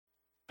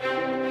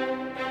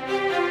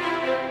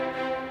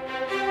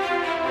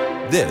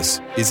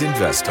This is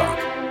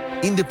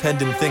InvestTalk.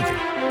 Independent thinking,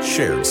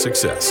 shared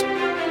success.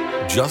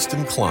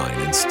 Justin Klein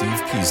and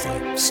Steve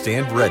Peasley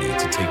stand ready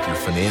to take your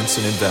finance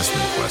and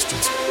investment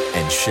questions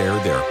and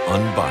share their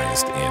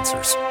unbiased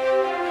answers.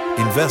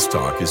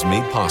 InvestTalk is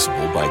made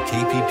possible by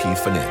KPP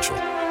Financial,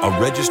 a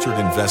registered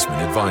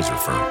investment advisor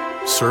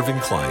firm serving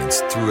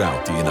clients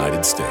throughout the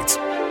United States.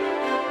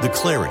 The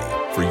clarity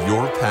for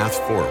your path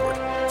forward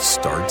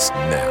starts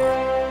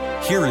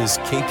now. Here is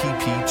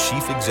KPP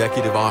Chief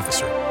Executive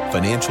Officer,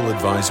 Financial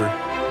Advisor,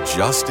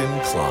 Justin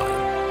Klein.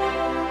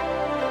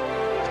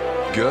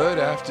 Good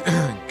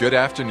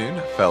afternoon,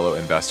 fellow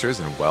investors,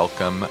 and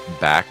welcome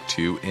back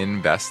to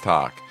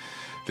InvestTalk.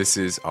 This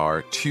is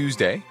our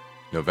Tuesday,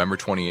 November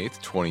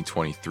 28th,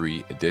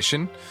 2023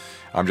 edition.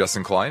 I'm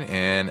Justin Klein,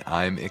 and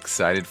I'm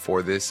excited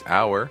for this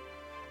hour.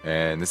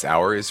 And this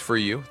hour is for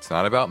you. It's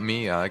not about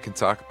me. I can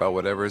talk about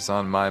whatever is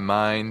on my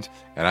mind,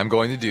 and I'm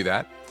going to do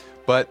that.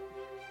 But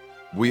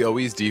we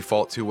always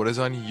default to what is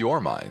on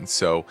your mind.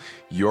 So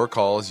your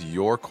calls,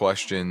 your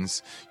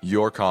questions,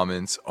 your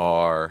comments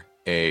are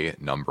a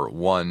number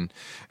one.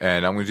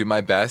 And I'm going to do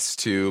my best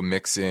to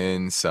mix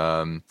in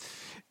some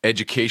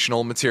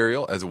educational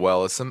material as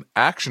well as some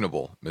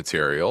actionable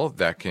material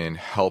that can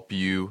help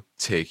you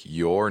take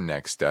your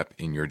next step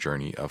in your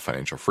journey of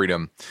financial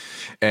freedom.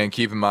 And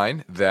keep in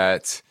mind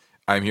that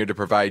I'm here to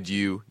provide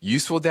you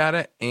useful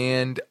data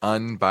and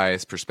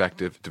unbiased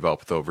perspective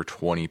developed with over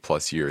 20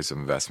 plus years of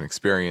investment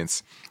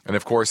experience. And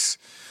of course,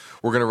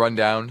 we're going to run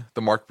down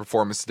the market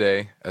performance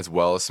today as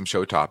well as some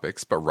show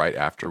topics, but right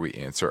after we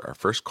answer our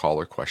first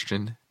caller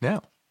question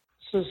now.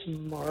 This is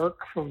Mark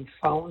from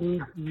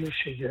Fountain,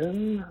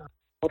 Michigan,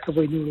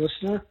 relatively new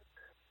listener.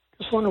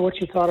 Just wonder what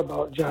you thought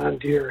about John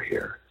Deere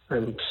here.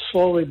 I'm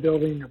slowly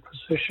building a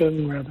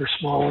position, rather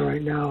small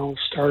right now.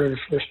 Started the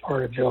first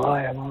part of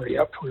July. I'm already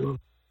up 21.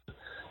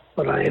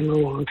 But I am a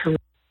long-term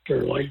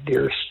investor, like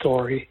Deere's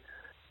story.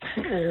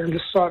 And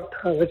just thought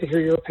I'd like to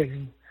hear your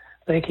opinion.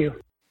 Thank you.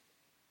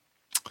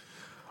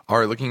 All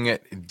right, looking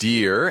at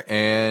Deere,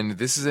 and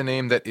this is a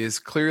name that is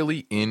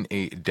clearly in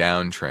a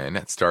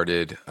downtrend. It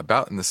started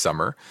about in the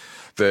summer.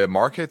 The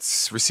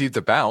markets received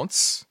a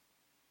bounce,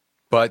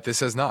 but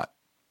this has not.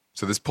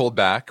 So this pulled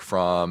back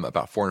from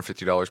about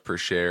 $450 per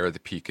share at the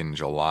peak in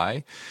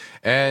July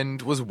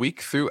and was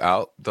weak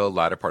throughout the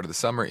latter part of the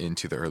summer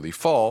into the early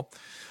fall.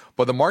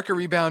 But the market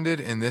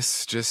rebounded, and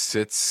this just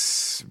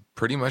sits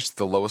pretty much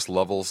the lowest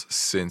levels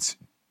since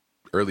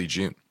early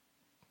June.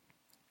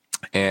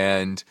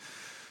 And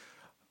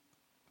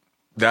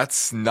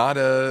that's not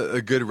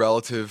a good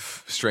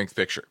relative strength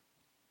picture.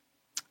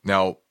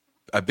 Now,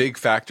 a big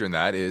factor in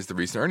that is the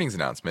recent earnings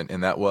announcement,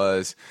 and that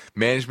was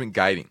management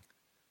guiding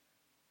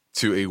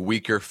to a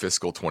weaker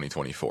fiscal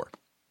 2024.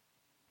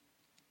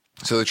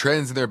 So the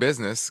trends in their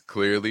business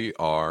clearly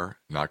are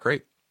not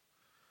great.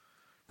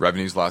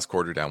 Revenues last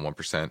quarter down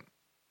 1%,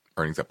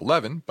 earnings up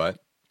 11%, but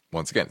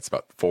once again, it's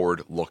about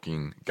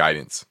forward-looking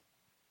guidance.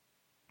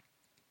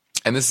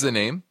 And this is a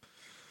name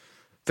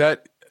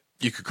that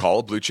you could call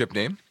a blue chip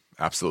name,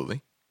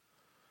 absolutely.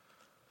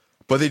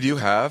 But they do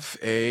have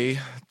a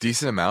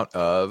decent amount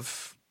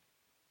of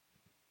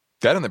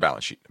debt on their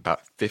balance sheet,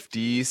 about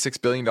 $56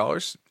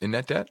 billion in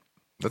net debt.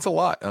 That's a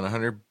lot on a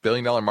 $100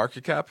 billion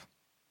market cap.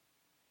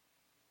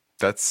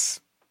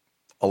 That's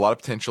a lot of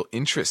potential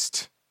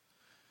interest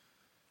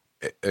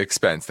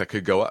expense that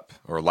could go up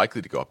or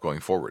likely to go up going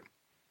forward.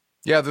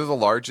 Yeah, they're the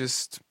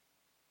largest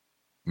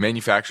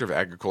manufacturer of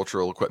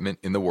agricultural equipment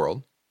in the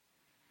world.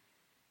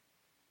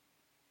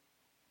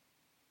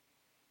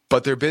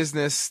 But their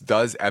business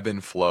does ebb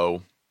and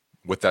flow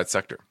with that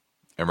sector.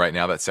 And right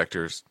now that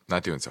sector's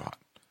not doing so hot.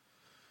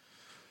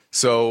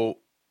 So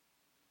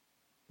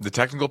the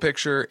technical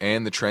picture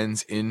and the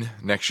trends in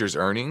next year's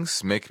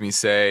earnings make me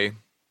say,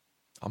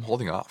 I'm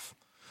holding off.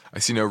 I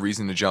see no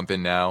reason to jump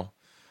in now.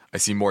 I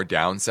see more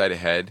downside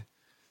ahead,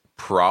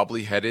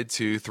 probably headed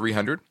to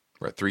 300.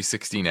 We're at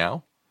 360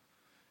 now.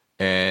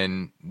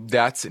 And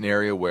that's an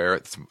area where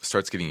it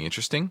starts getting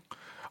interesting.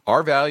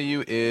 Our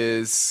value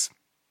is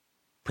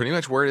pretty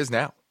much where it is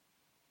now.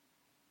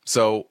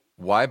 So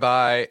why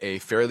buy a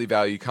fairly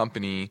valued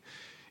company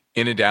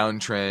in a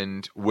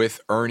downtrend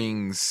with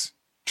earnings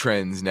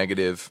trends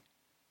negative?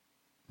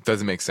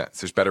 Doesn't make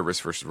sense. There's better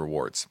risk versus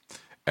rewards.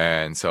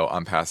 And so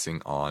I'm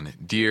passing on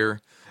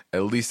Deere,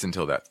 at least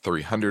until that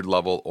 300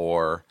 level,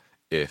 or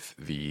if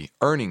the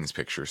earnings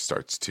picture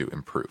starts to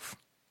improve.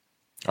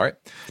 All right.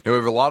 Now we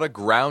have a lot of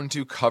ground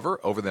to cover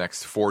over the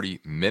next 40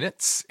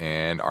 minutes,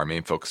 and our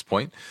main focus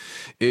point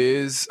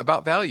is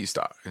about value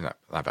stock, not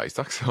value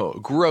stocks, so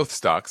growth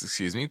stocks,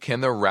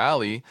 Can the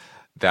rally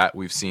that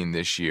we've seen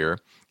this year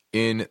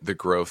in the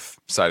growth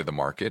side of the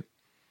market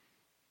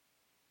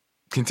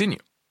continue?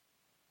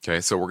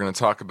 Okay, so we're going to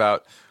talk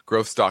about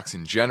growth stocks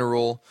in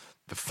general,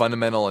 the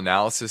fundamental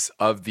analysis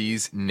of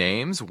these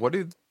names.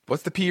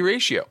 What's the P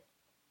ratio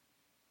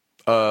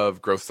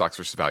of growth stocks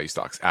versus value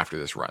stocks after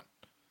this run?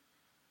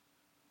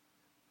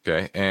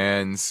 Okay,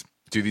 and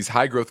do these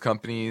high growth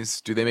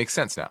companies, do they make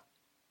sense now?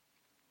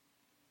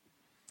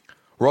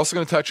 We're also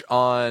going to touch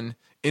on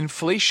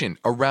inflation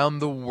around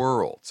the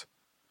world.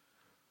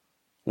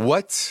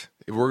 We're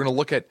going to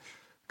look at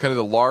kind of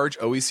the large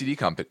OECD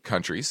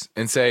countries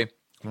and say,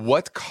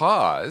 what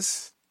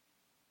caused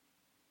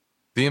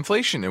the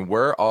inflation and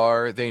where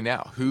are they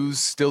now? Who's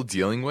still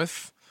dealing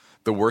with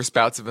the worst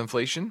bouts of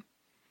inflation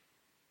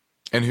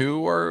and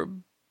who are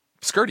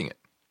skirting it?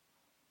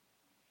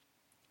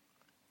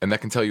 And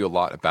that can tell you a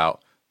lot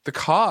about the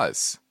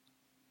cause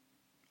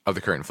of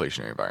the current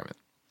inflationary environment.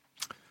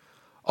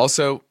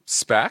 Also,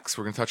 SPACs.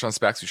 We're going to touch on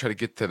SPACs. We tried to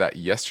get to that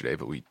yesterday,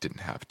 but we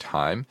didn't have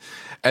time.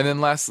 And then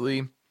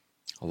lastly,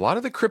 a lot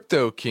of the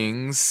crypto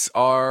kings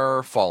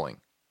are falling.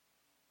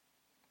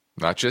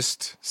 Not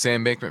just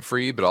Sam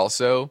Bankman-Fried, but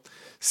also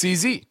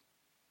CZ.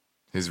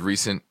 His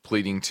recent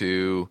pleading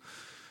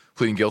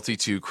guilty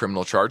to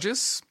criminal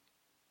charges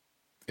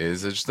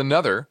is just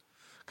another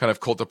kind of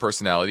cult of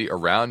personality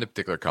around a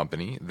particular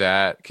company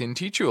that can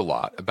teach you a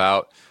lot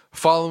about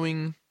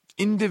following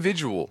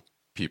individual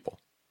people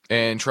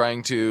and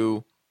trying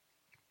to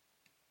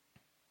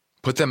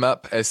put them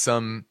up as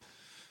some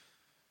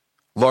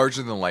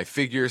larger-than-life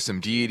figure,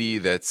 some deity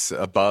that's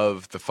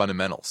above the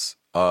fundamentals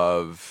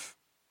of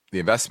the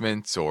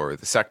investments or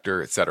the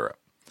sector, etc.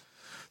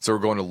 So we're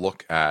going to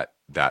look at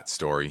that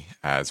story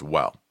as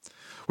well.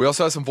 We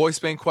also have some voice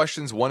bank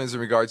questions. One is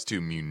in regards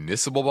to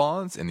municipal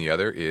bonds, and the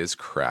other is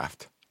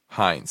Kraft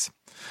Heinz.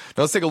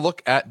 Now let's take a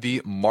look at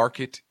the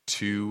market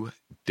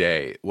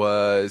today. It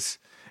was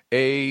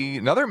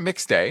another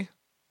mixed day.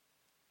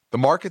 The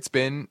market is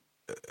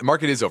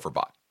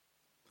overbought.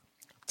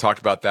 Talked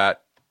about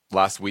that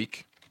last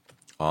week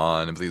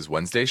on, I believe it was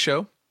Wednesday's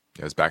show.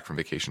 I was back from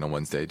vacation on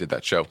Wednesday, did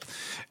that show.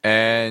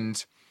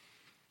 And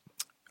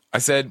I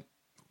said,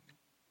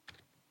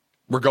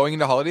 we're going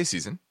into holiday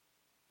season.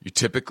 You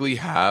typically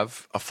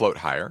have a float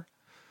higher,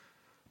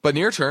 but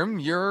near term,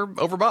 you're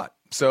overbought.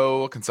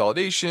 So a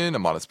consolidation, a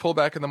modest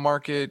pullback in the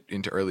market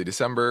into early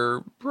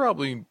December,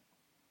 probably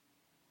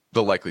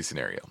the likely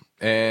scenario.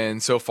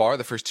 And so far,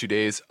 the first 2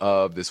 days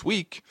of this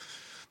week,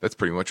 that's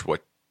pretty much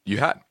what you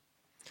had.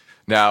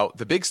 Now,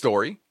 the big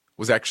story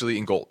was actually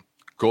in gold.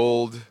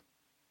 Gold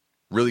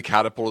really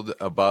catapulted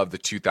above the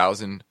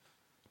 $2,000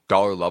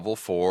 level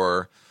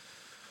for,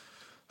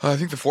 I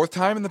think, the fourth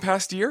time in the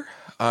past year.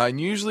 And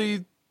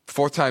usually,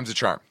 fourth time's a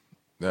charm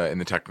in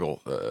the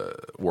technical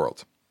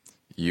world.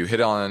 You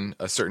hit on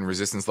a certain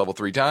resistance level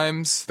 3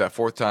 times, that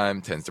fourth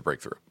time tends to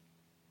break through.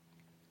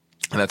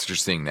 And that's what you're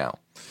seeing now.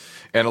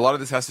 And a lot of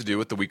this has to do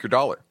with the weaker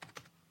dollar.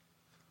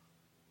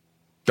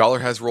 Dollar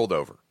has rolled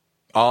over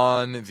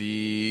on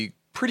the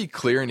pretty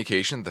clear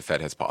indication the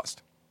Fed has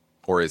paused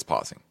or is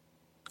pausing.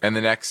 And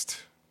the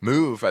next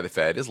move by the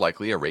Fed is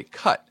likely a rate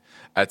cut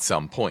at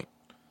some point.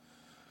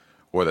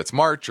 Whether that's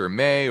March or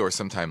May or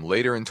sometime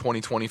later in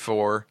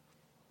 2024,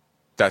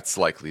 that's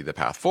likely the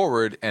path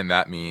forward. And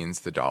that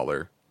means the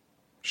dollar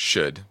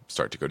should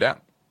start to go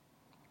down.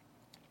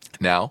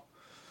 Now,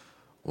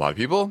 a lot of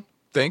people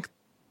think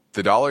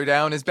the dollar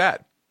down is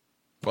bad.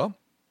 Well,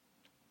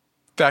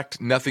 in fact,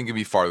 nothing can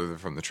be farther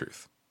from the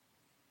truth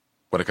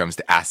when it comes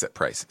to asset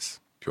prices.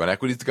 If you want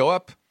equities to go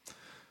up,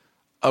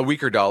 a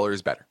weaker dollar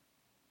is better.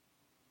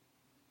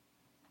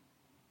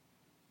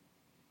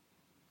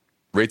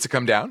 Rates have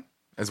come down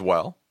as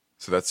well,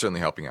 so that's certainly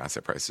helping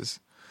asset prices.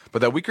 But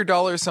that weaker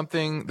dollar is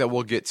something that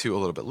we'll get to a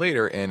little bit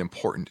later and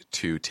important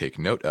to take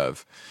note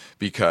of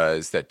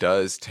because that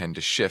does tend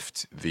to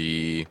shift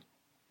the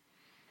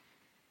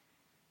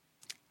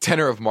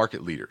tenor of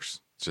market leaders.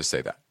 Let's just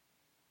say that.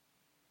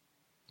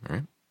 All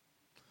right.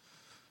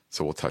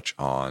 So we'll touch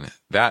on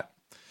that.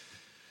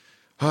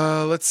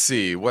 Let's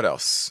see. What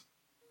else?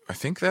 I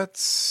think that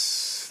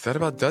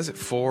about does it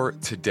for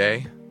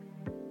today.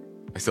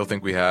 I still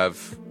think we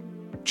have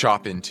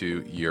chop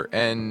into year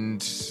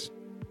end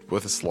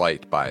with a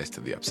slight bias to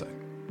the upside.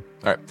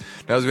 All right.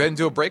 Now, as we head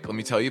into a break, let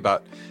me tell you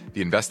about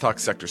the InvestTalk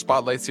Sector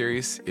Spotlight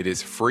Series. It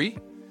is free,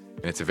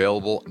 and it's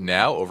available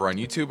now over on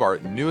YouTube. Our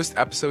newest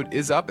episode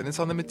is up, and it's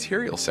on the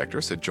material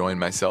sector. So join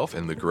myself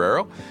and Lou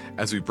Guerrero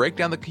as we break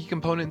down the key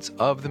components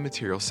of the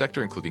material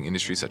sector, including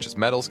industries such as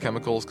metals,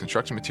 chemicals,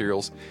 construction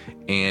materials,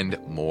 and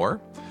more.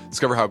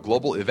 Discover how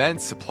global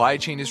events, supply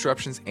chain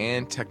disruptions,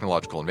 and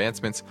technological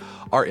advancements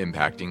are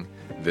impacting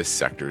this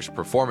sector's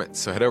performance.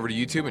 So head over to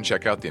YouTube and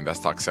check out the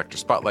InvestTalk Sector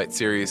Spotlight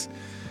Series.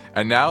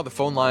 And now the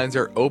phone lines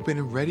are open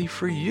and ready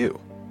for you.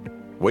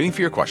 Waiting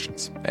for your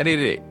questions at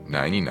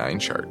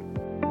 888-99-CHART.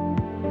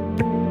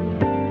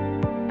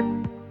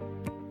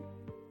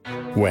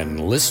 When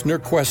listener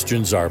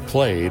questions are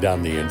played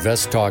on the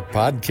InvestTalk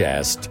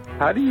podcast,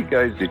 how do you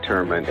guys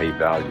determine a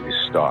value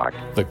stock?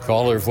 The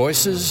caller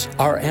voices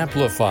are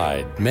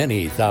amplified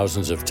many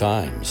thousands of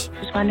times.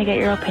 Just wanted to get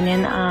your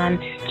opinion on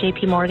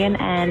JP Morgan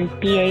and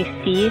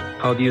BAC.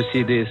 How do you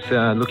see this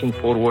looking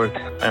forward?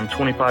 I'm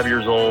 25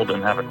 years old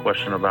and have a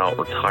question about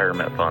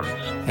retirement funds.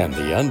 And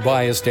the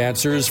unbiased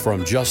answers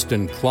from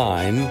Justin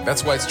Klein.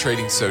 That's why it's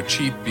trading so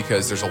cheap,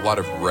 because there's a lot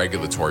of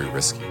regulatory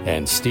risk.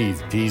 And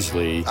Steve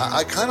Peasley.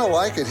 I kind of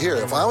like it here.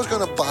 If I was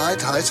going to buy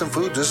Tyson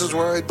Foods, this is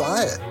where I'd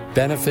buy it.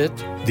 benefit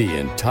the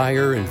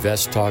entire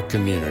InvestTalk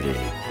community.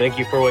 Thank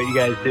you for what you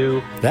guys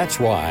do. That's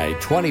why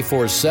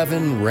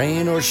 24/7,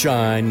 rain or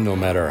shine, no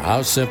matter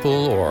how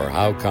simple or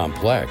how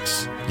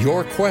complex,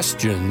 your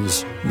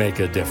questions make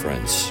a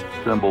difference.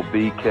 Symbol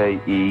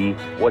BKE.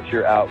 What's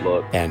your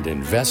outlook? And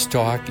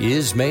InvestTalk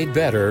is made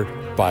better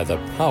by the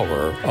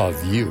power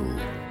of you.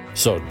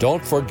 So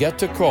don't forget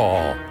to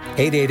call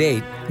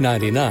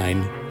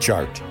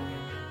 888-99-CHART.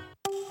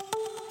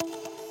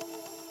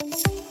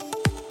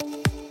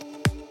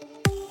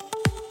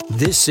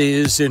 This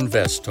is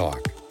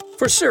InvestTalk.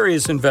 For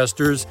serious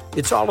investors,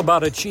 it's all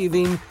about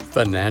achieving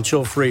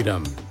financial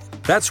freedom.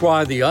 That's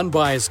why the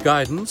unbiased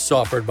guidance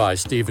offered by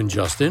Steve and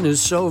Justin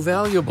is so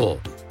valuable.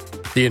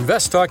 The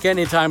InvestTalk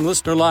Anytime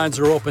listener lines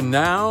are open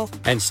now,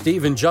 and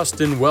Steve and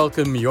Justin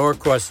welcome your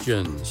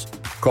questions.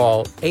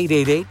 Call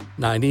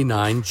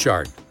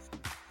 888-99-CHART.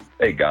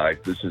 Hey guys,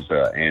 this is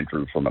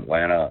Andrew from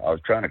Atlanta. I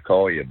was trying to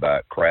call you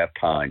about Kraft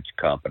Heinz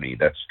Company.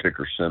 That's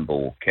ticker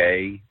symbol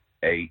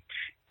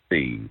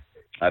KHC.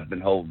 I've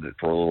been holding it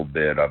for a little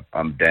bit.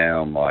 I'm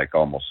down like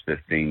almost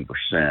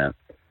 15%.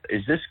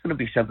 Is this going to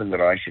be something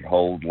that I should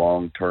hold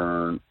long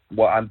term?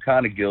 Well, I'm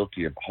kind of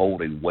guilty of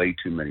holding way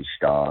too many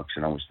stocks,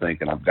 and I was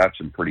thinking I've got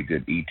some pretty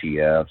good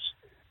ETFs,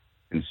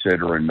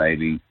 considering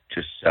maybe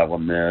just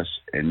selling this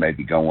and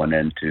maybe going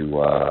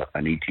into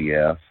an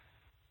ETF.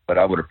 But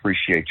I would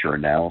appreciate your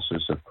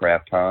analysis of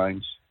Kraft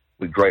Heinz.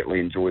 We greatly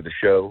enjoy the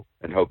show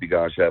and hope you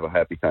guys have a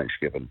happy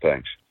Thanksgiving.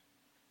 Thanks.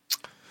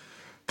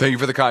 Thank you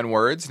for the kind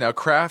words. Now,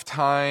 Kraft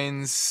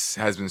Heinz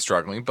has been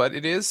struggling, but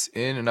it is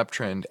in an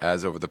uptrend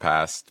as over the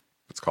past,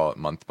 let's call it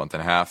month and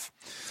a half.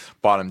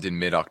 Bottomed in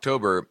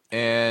mid-October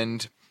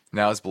and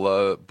now is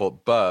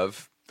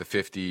above the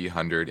 50,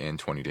 100, and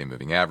 20-day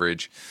moving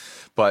average,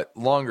 but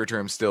longer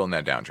term still in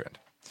that downtrend.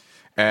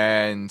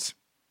 And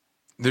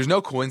there's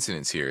no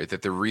coincidence here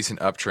that the recent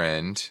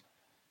uptrend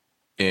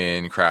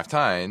in Kraft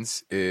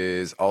Heinz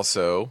is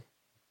also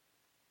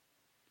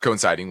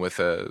coinciding with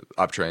a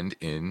uptrend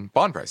in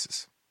bond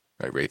prices.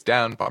 Right, rates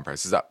down, bond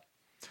prices up.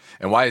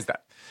 And why is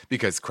that?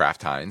 Because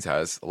Kraft Heinz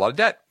has a lot of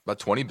debt, about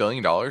 $20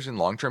 billion in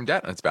long-term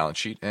debt on its balance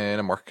sheet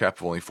and a market cap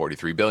of only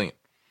 $43 billion.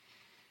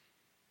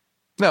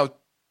 Now,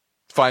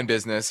 fine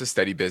business, a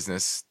steady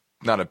business,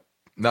 not a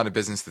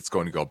business that's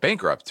going to go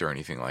bankrupt or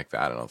anything like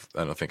that.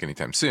 I don't think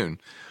anytime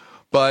soon.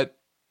 But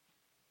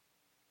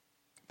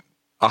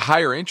a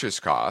higher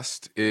interest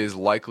cost is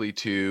likely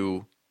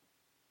to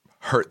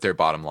hurt their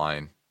bottom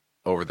line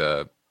over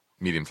the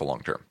medium to long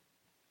term.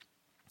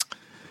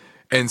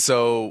 And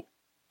so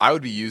I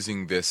would be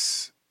using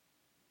this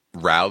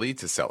rally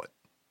to sell it.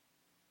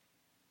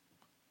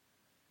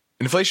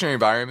 An inflationary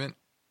environment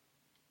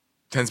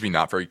tends to be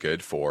not very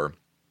good for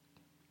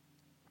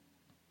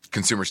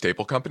consumer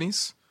staple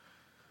companies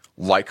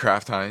like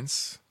Kraft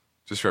Heinz.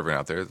 Just for everyone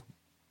out there,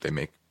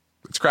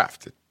 it's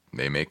Kraft.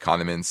 They make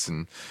condiments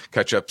and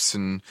ketchups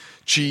and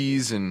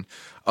cheese and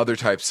other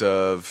types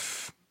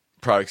of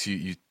products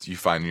you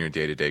find in your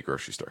day-to-day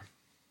grocery store.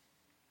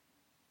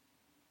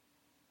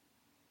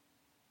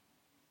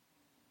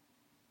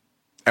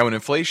 And when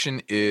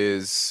inflation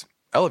is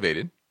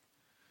elevated,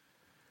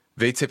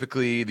 they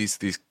typically,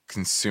 these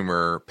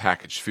consumer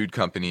packaged food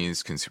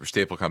companies, consumer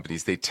staple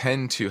companies, they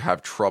tend to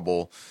have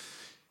trouble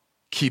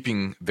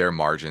keeping their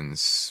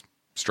margins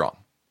strong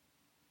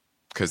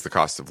because the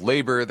cost of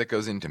labor that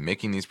goes into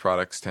making these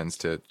products tends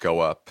to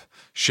go up.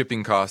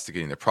 Shipping costs to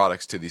getting their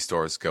products to these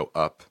stores go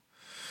up.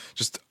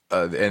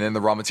 And then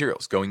the raw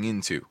materials going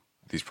into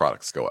these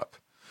products go up.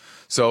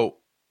 So,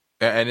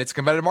 and it's a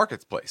competitive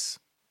marketplace.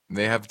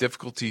 They have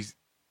difficulty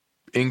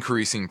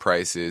increasing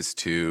prices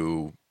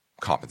to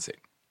compensate.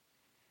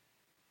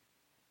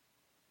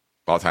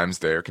 A lot of times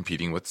they're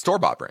competing with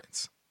store-bought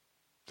brands.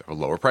 They have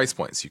lower price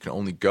points. You can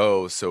only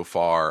go so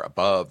far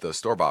above those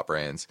store-bought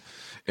brands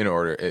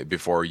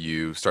before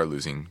you start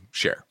losing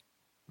share,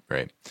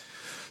 right?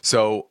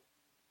 So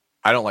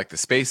I don't like the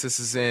space this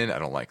is in. I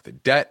don't like the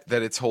debt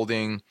that it's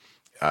holding.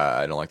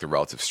 I don't like the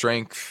relative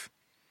strength.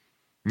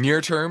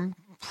 Near term,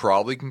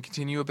 probably can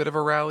continue a bit of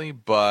a rally,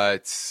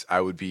 but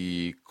I would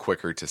be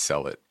quicker to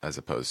sell it as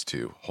opposed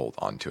to hold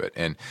on to it.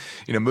 And,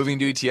 moving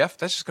to ETF,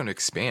 that's just going to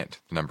expand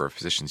the number of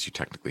positions you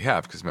technically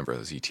have because remember,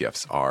 those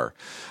ETFs are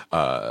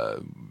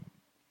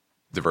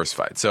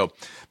diversified. So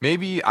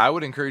maybe I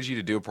would encourage you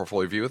to do a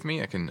portfolio review with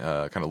me. I can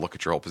kind of look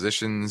at your whole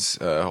positions,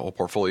 whole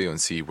portfolio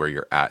and see where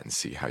you're at and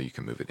see how you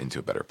can move it into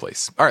a better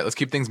place. All right, let's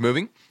keep things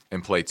moving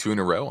and play two in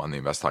a row on the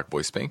InvestTalk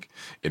Voice Bank.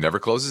 It never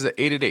closes at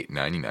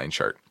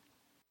 888-99-CHART.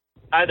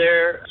 Hi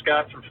there,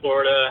 Scott from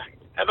Florida.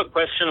 I have a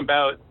question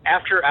about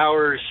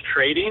after-hours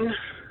trading,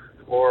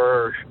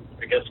 or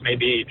I guess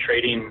maybe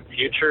trading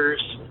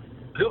futures.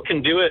 Who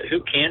can do it?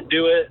 Who can't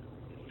do it?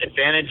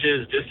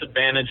 Advantages,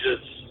 disadvantages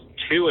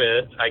to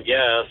it, I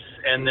guess.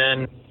 And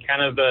then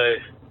kind of a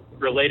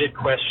related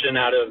question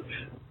out of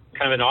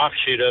kind of an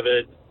offshoot of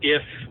it.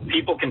 If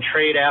people can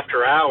trade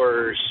after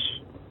hours,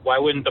 why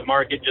wouldn't the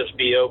market just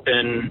be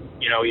open,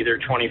 either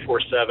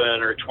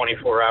 24/7 or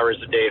 24 hours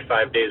a day,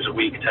 5 days a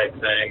week type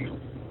thing?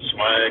 Just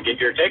want to get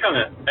your take on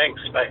that.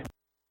 Thanks. Bye.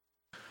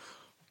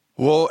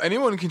 Well,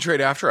 anyone can trade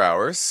after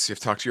hours. You have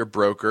to talk to your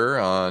broker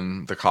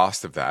on the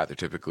cost of that. There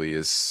typically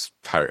is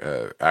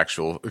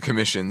actual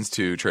commissions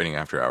to trading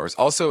after hours.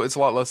 Also, it's a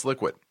lot less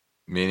liquid,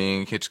 meaning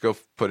you can't just go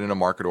put in a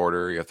market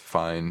order. You have to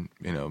find,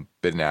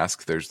 bid and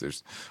ask. There's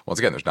once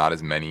again, there's not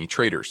as many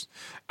traders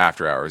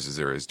after hours as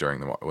there is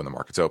when the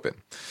market's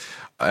open.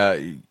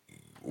 Why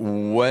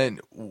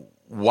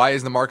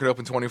is the market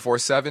open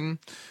 24/7?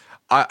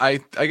 I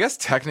guess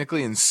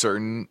technically in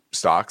certain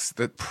stocks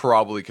that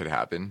probably could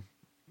happen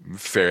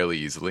fairly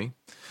easily.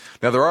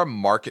 Now there are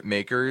market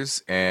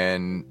makers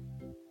and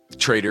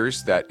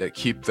traders that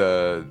keep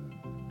the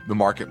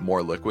market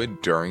more liquid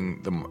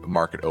during the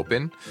market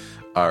open,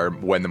 or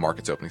when the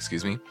market's open,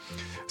 excuse me.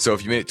 So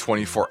if you made it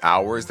 24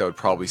 hours, that would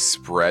probably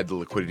spread the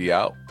liquidity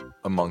out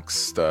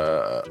amongst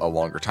a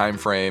longer time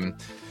frame.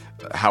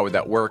 How would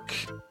that work?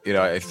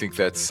 I think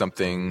that's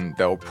something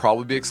that will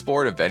probably be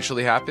explored,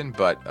 eventually happen,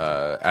 but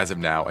as of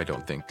now, I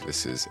don't think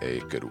this is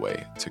a good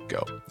way to go.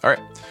 All right,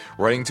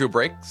 we're heading to a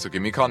break, so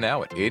give me a call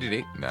now at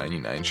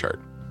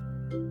 888-99-CHART.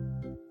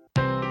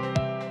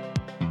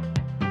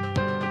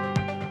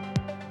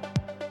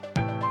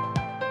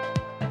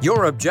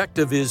 Your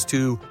objective is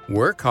to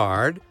work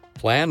hard,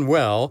 plan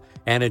well,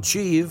 and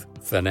achieve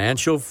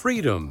financial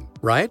freedom,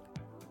 right?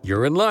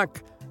 You're in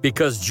luck,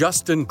 because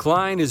Justin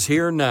Klein is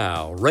here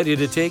now, ready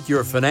to take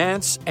your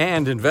finance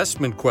and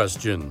investment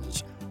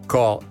questions.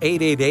 Call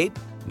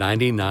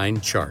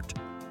 888-99-CHART.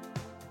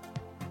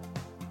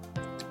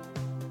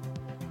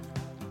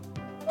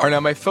 All right, now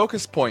my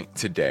focus point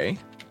today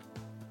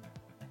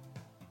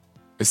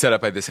is set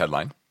up by this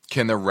headline.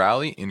 Can the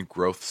rally in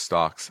growth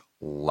stocks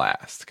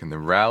last? Can the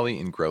rally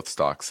in growth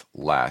stocks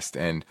last?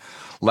 And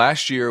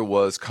last year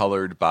was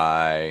colored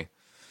by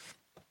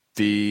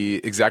the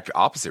exact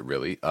opposite,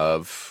 really,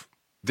 of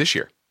this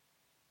year.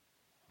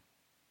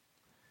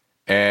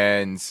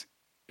 And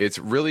it's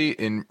really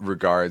in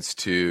regards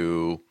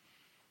to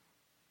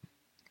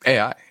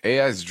AI.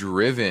 AI has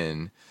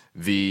driven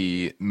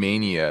the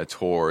mania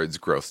towards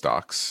growth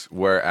stocks,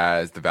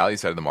 whereas the value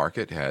side of the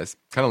market has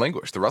kind of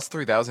languished. The Russell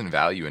 3000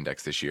 Value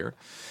Index this year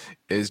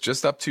is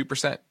just up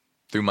 2%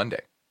 through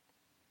Monday,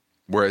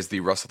 whereas the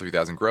Russell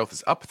 3000 Growth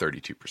is up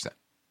 32%.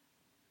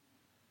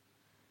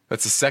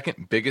 That's the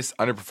second biggest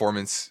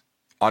underperformance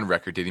on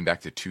record dating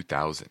back to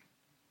 2000.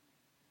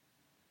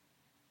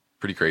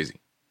 Pretty crazy.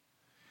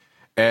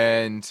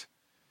 And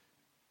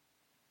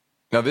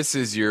now this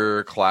is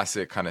your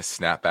classic kind of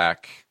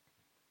snapback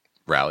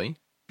rally,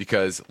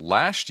 because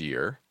last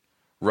year,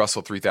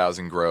 Russell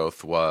 3000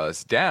 Growth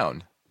was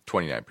down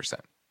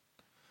 29%.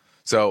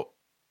 So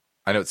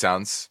I know it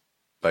sounds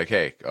like,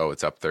 hey,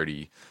 it's up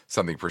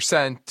 30-something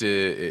percent.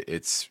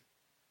 It's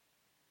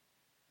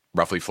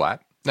roughly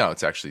flat. No,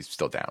 it's actually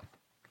still down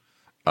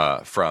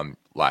from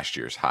last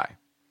year's high.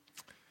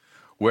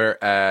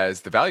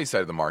 Whereas the value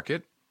side of the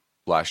market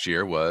last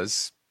year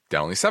was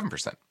down only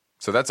 7%.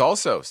 So that's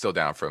also still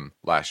down from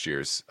last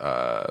year's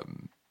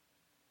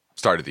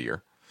start of the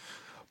year.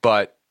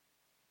 But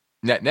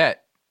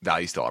net,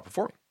 value still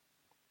outperforming.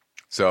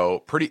 So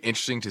pretty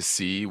interesting to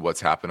see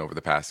what's happened over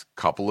the past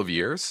couple of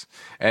years.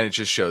 And it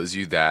just shows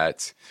you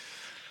that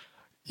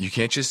you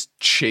can't just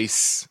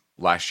chase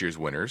last year's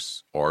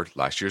winners or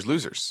last year's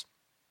losers.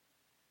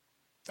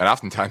 And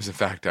oftentimes, in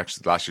fact,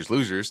 actually last year's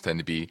losers tend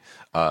to be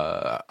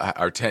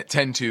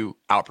tend to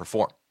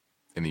outperform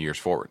in the years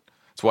forward.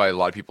 That's why a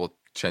lot of people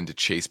tend to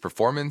chase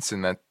performance,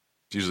 and that's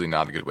usually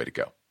not a good way to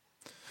go.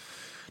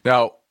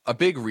 Now, a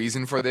big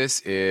reason for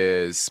this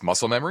is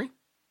muscle memory.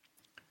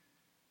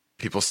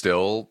 People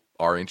still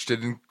are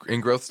interested in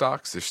growth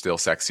stocks. They're still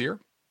sexier.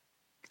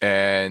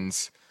 And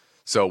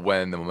so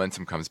when the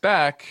momentum comes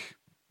back,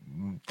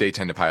 they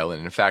tend to pile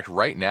in. In fact,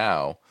 right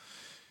now,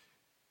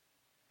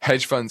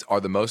 hedge funds are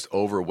the most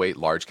overweight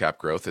large cap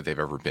growth that they've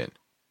ever been.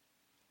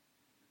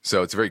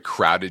 So it's a very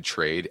crowded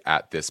trade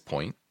at this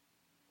point.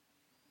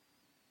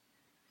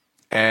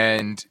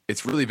 And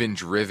it's really been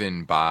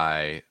driven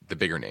by the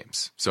bigger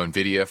names. So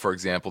NVIDIA, for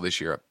example, this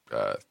year,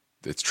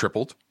 it's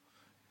tripled.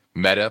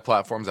 Meta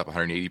platforms up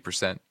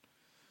 180%.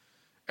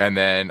 And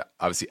then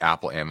obviously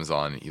Apple,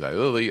 Amazon, and Eli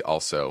Lilly,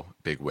 also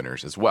big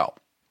winners as well.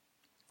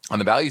 On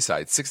the value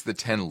side, 6 of the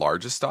 10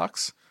 largest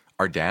stocks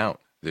are down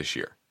this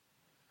year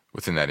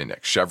within that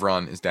index.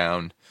 Chevron is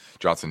down,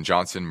 Johnson &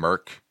 Johnson,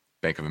 Merck,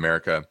 Bank of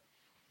America.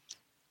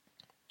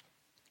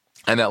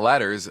 And that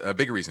latter is a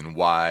big reason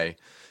why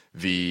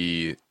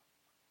the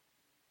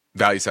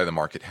value side of the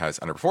market has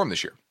underperformed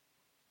this year.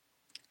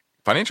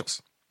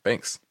 Financials,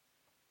 banks,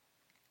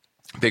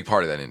 big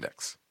part of that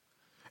index.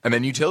 And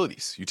then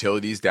utilities.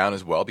 Utilities down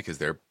as well because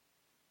they're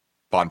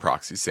bond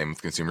proxies, same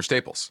with consumer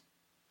staples.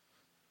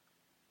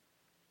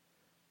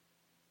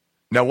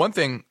 Now, one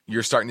thing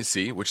you're starting to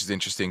see, which is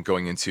interesting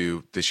going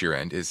into this year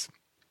end, is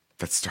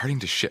that's starting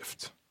to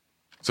shift.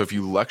 So if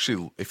you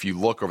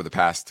look over the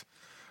past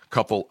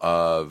couple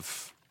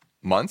of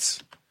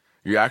months,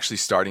 you're actually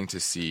starting to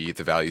see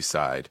the value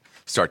side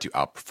start to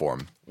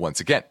outperform once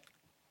again.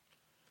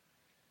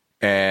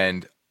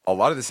 And a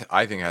lot of this,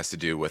 I think, has to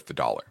do with the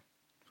dollar.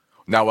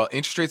 Now, while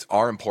interest rates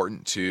are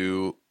important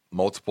to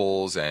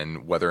multiples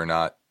and whether or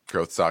not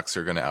growth stocks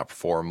are going to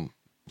outperform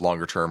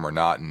longer term or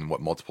not, and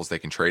what multiples they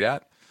can trade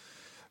at,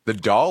 the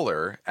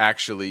dollar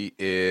actually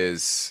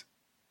is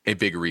a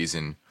big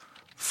reason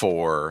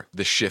for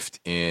the shift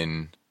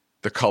in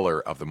the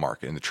color of the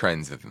market and the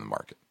trends within the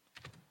market.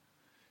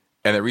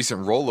 And the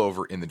recent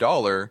rollover in the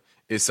dollar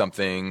is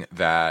something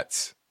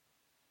that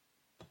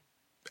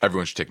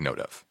everyone should take note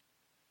of.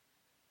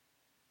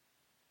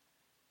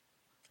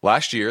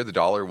 Last year, the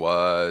dollar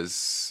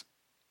was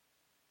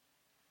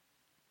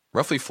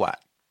roughly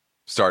flat,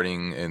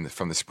 starting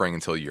from the spring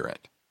until year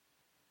end.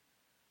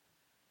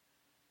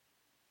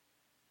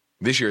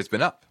 This year, it's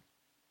been up.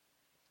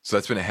 So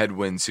that's been a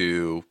headwind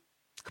to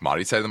the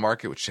commodity side of the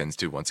market, which tends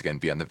to, once again,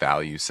 be on the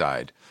value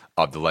side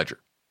of the ledger.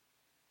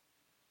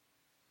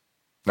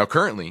 Now,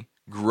 currently,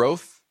 the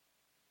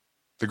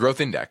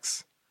growth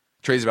index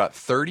trades about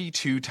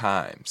 32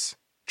 times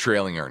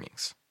trailing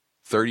earnings.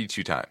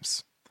 32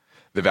 times.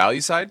 The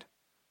value side,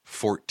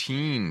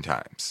 14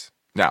 times.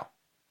 Now,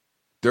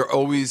 there's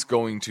always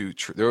going to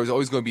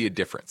be a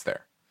difference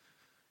there.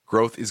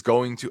 Growth is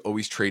going to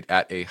always trade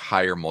at a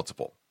higher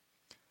multiple.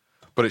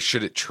 But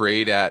should it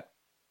trade at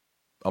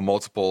a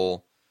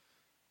multiple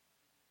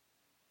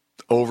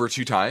over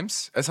 2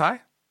 times as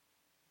high?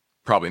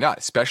 Probably not,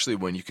 especially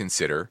when you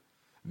consider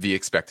the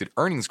expected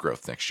earnings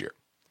growth next year.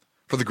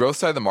 For the growth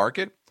side of the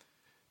market,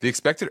 the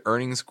expected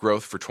earnings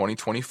growth for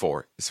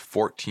 2024 is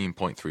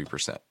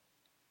 14.3%.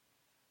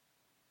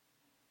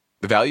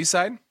 The value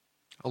side,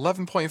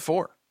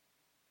 11.4%.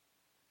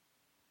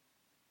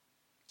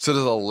 So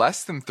there's a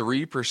less than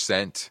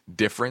 3%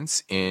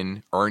 difference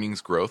in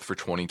earnings growth for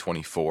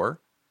 2024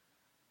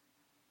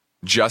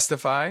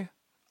 justify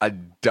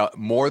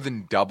more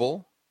than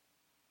double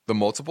the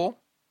multiple?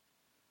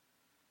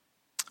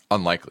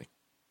 Unlikely.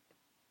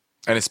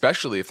 And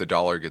especially if the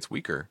dollar gets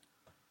weaker,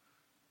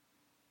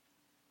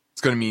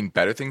 it's going to mean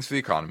better things for the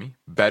economy,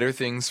 better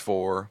things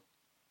for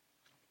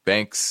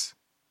banks,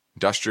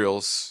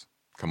 industrials,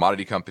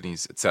 commodity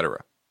companies,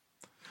 etc.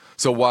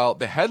 So while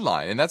the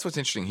headline, and that's what's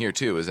interesting here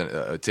too, is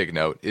take a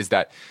note, is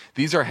that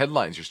these are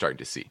headlines you're starting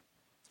to see.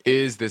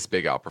 Is this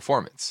big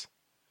outperformance?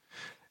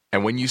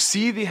 And when you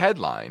see the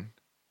headline,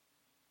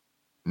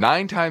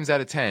 9 times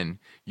out of 10,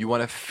 you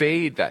want to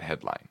fade that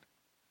headline,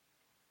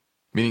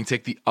 meaning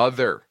take the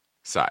other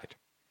side.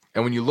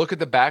 And when you look at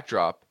the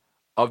backdrop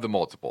of the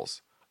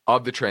multiples,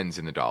 of the trends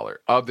in the dollar,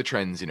 of the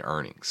trends in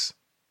earnings,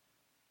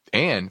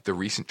 and the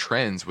recent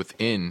trends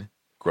within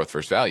growth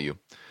versus value,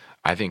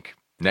 I think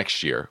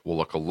next year will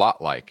look a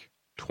lot like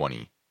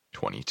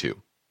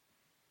 2022.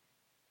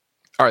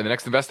 All right, the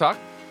next Invest Talk.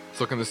 Let's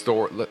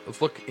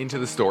look into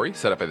the story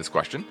set up by this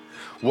question.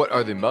 What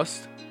are the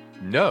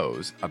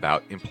must-knows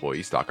about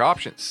employee stock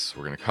options?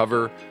 We're going to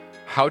cover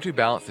how to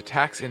balance the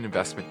tax and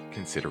investment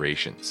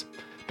considerations.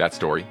 That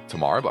story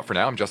tomorrow, but for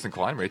now, I'm Justin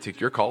Klein, ready to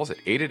take your calls at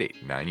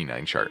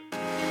 888-99-CHART.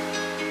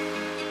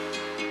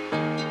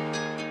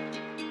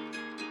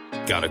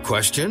 Got a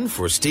question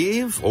for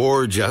Steve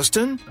or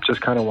Justin?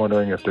 Just kind of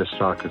wondering if this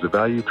stock is a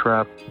value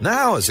trap.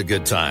 Now is a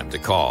good time to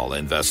call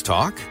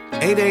InvestTalk.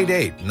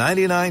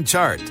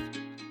 888-99-CHART.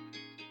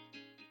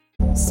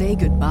 Say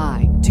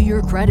goodbye to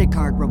your credit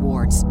card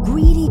rewards.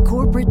 Greedy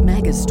corporate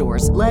mega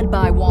stores, led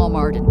by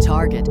Walmart and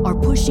Target, are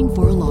pushing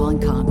for a law in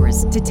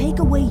Congress to take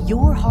away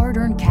your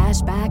hard-earned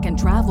cash back and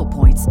travel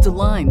points to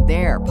line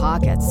their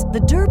pockets. The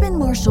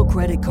Durbin-Marshall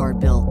credit card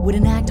bill would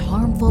enact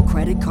harmful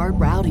credit card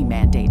routing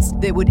mandates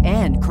that would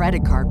end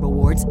credit card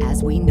rewards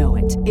as we know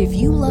it. If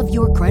you love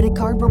your credit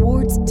card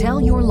rewards,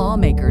 tell your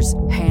lawmakers,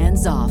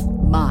 hands off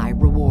my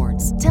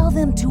rewards. Tell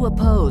them to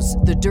oppose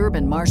the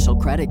Durbin-Marshall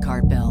credit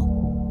card bill.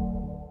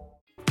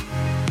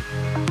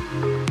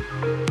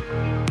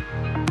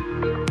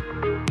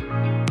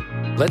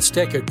 Let's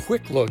take a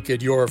quick look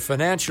at your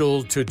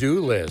financial to-do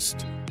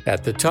list.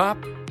 At the top,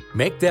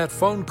 make that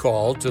phone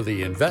call to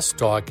the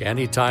InvestTalk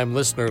Anytime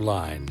Listener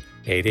line,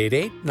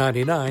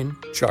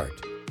 888-99-CHART.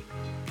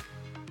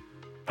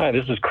 Hi,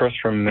 this is Chris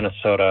from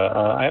Minnesota.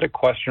 I had a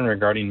question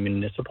regarding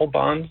municipal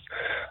bonds.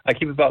 I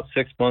keep about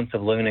 6 months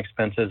of living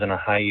expenses in a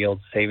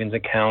high-yield savings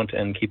account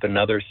and keep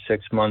another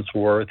 6 months'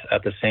 worth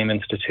at the same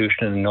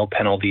institution in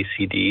no-penalty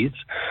CDs.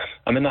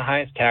 I'm in the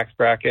highest tax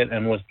bracket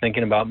and was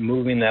thinking about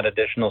moving that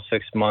additional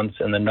 6 months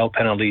in the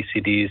no-penalty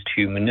CDs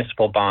to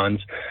municipal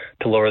bonds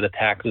to lower the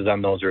taxes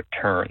on those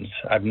returns.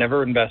 I've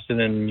never invested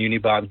in muni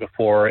bonds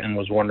before and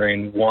was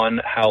wondering,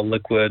 1, how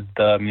liquid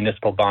the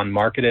municipal bond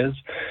market is,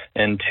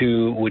 and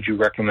 2, would you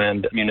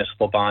recommend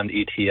municipal bond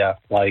ETF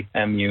like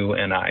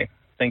MUNI?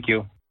 Thank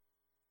you.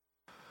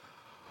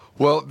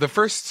 Well, the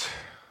first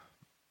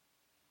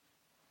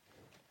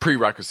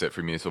prerequisite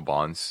for municipal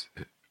bonds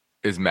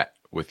is met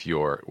with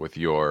your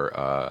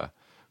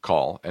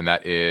call, and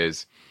that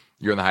is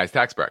you're in the highest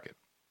tax bracket.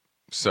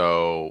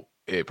 So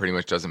it pretty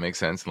much doesn't make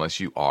sense unless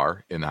you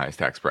are in the highest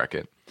tax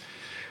bracket.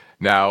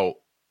 Now,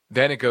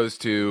 then it goes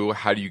to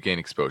how do you gain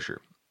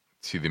exposure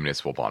to the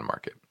municipal bond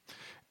market?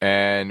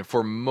 And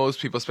for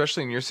most people,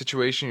 especially in your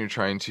situation, you're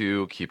trying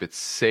to keep it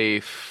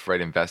safe, right?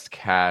 Invest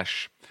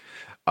cash.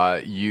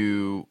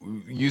 you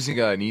using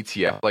an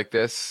ETF like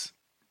this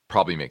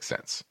probably makes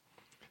sense.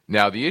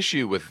 Now, the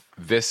issue with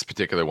this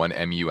particular one,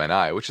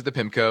 MUNI, which is the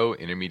PIMCO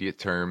Intermediate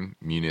Term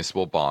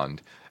Municipal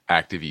Bond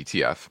Active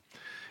ETF,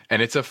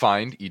 and it's a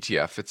fine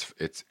ETF.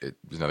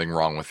 There's nothing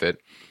wrong with it,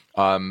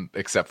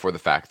 except for the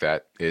fact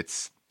that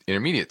it's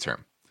intermediate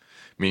term,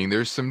 meaning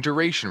there's some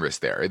duration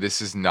risk there.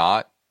 This is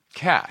not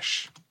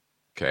cash.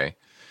 Okay,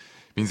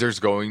 it means there's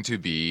going to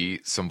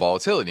be some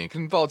volatility,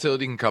 and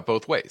volatility can cut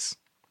both ways.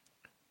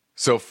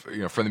 So,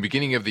 from the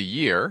beginning of the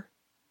year,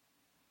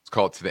 let's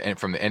call it to the end,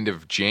 from the end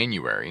of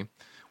January,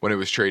 when it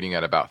was trading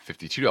at about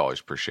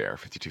 $52 per share,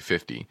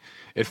 $52.50,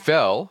 it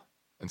fell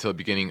until the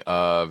beginning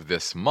of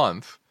this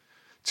month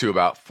to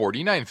about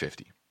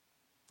 $49.50.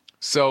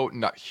 So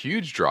not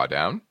huge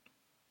drawdown,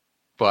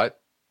 but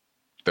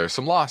there's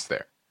some loss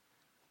there.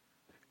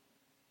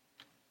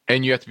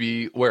 And you have to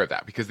be aware of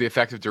that because the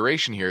effective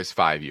duration here is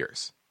 5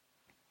 years.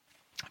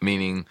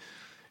 Meaning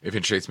if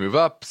interest rates move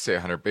up, say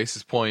 100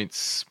 basis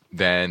points,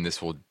 then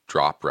this will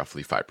drop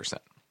roughly 5%.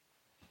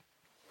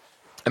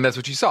 And that's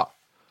what you saw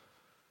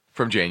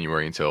from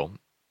January until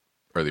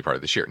early part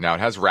of this year. Now, it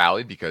has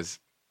rallied because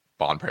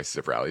bond prices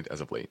have rallied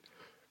as of late.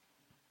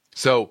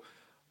 So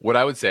what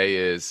I would say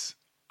is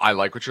I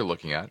like what you're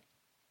looking at,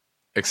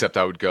 except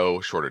I would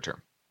go shorter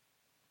term.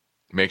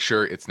 Make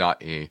sure it's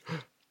not a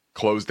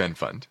closed-end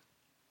fund.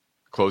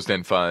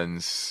 Closed-end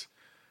funds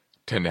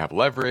tend to have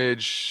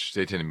leverage.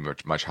 They tend to be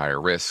much, much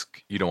higher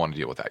risk. You don't want to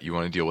deal with that. You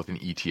want to deal with an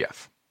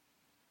ETF.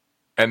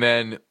 And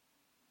then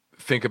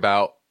think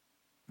about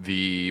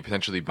the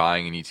potentially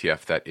buying an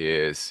ETF that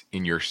is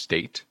in your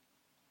state.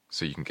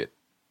 So you can get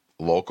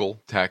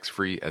local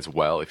tax-free as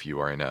well if you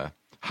are in a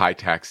high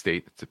tax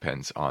state. It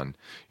depends on,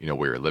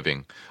 where you're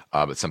living,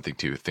 but something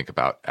to think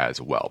about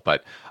as well.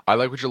 But I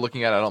like what you're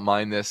looking at. I don't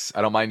mind this.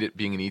 I don't mind it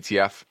being an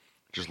ETF.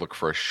 Just look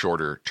for a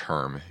shorter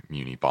term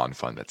muni bond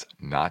fund that's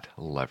not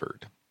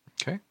levered.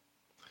 Okay.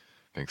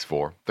 Thanks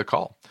for the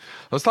call.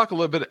 Let's talk a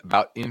little bit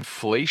about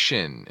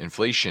inflation.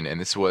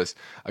 And this was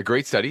a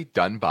great study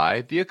done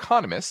by The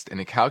Economist, and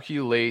it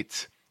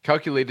calculated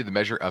the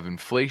measure of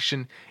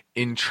inflation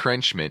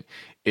entrenchment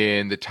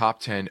in the top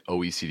 10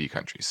 OECD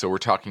countries. So we're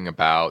talking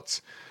about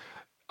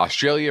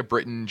Australia,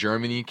 Britain,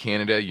 Germany,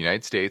 Canada,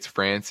 United States,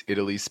 France,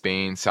 Italy,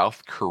 Spain,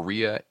 South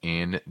Korea,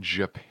 and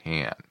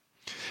Japan.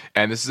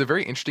 And this is a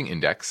very interesting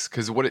index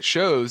because what it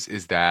shows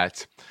is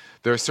that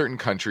there are certain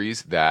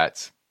countries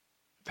that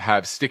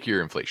have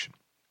stickier inflation.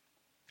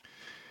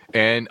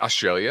 And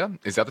Australia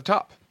is at the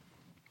top.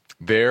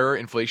 Their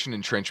inflation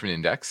entrenchment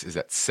index is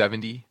at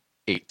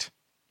 78.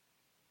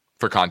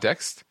 For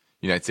context,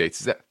 United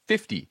States is at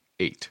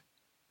 58.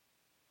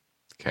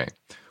 Okay.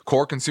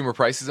 Core consumer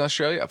prices in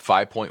Australia up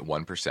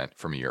 5.1%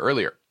 from a year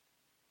earlier.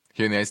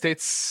 Here in the United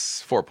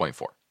States,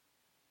 4.4.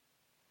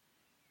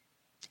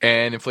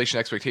 And inflation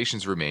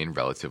expectations remain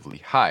relatively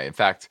high. In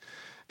fact,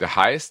 the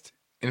highest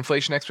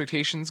inflation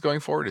expectations going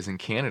forward is in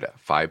Canada,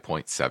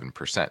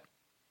 5.7%.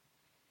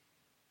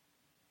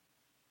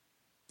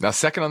 Now,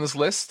 second on this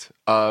list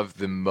of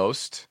the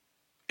most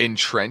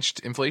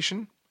entrenched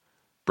inflation,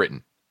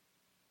 Britain.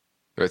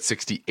 They're at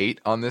 68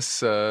 on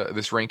this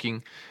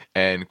ranking,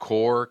 and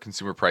core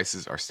consumer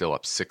prices are still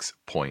up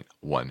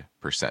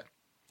 6.1%.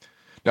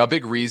 Now, a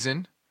big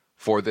reason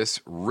for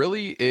this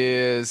really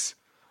is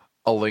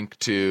a link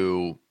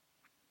to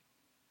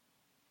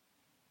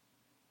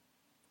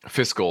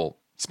fiscal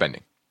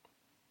spending.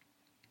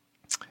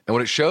 And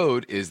what it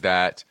showed is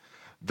that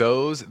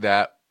those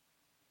that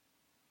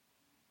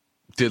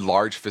did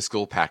large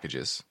fiscal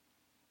packages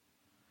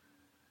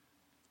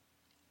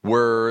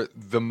were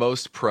the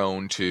most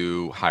prone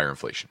to higher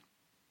inflation.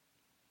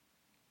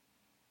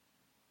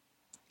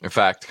 In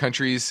fact,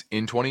 countries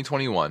in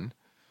 2021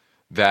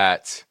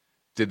 that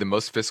did the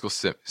most fiscal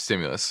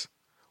stimulus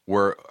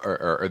or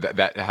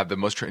that had the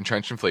most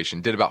entrenched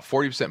inflation did about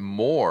 40%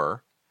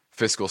 more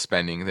fiscal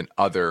spending than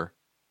other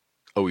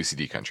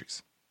OECD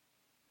countries.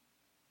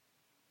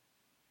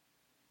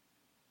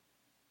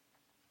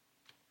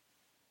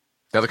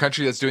 Now, the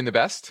country that's doing the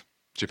best,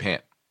 Japan.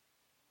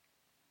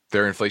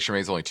 Their inflation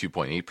rate is only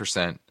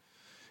 2.8%.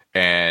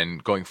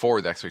 And going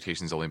forward, the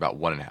expectation is only about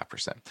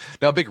 1.5%.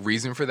 Now, a big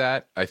reason for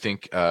that, I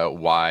think,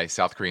 why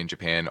South Korea and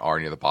Japan are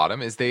near the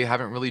bottom is they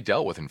haven't really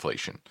dealt with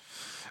inflation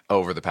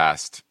over the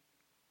past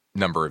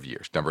number of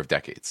years, number of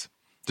decades.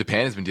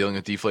 Japan has been dealing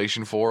with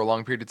deflation for a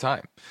long period of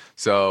time.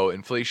 So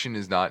inflation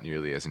is not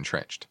nearly as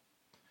entrenched.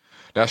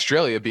 Now,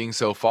 Australia, being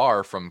so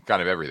far from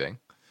kind of everything,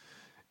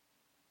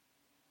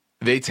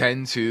 they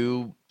tend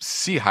to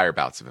see higher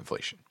bouts of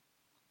inflation.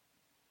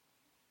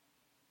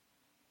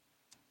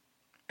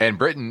 And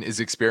Britain has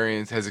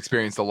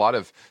experienced a lot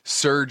of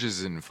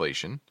surges in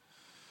inflation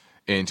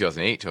in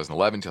 2008,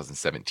 2011,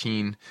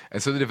 2017.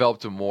 And so they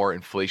developed a more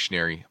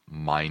inflationary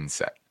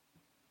mindset.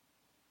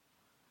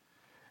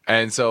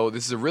 And so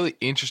this is a really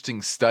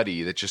interesting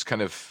study that just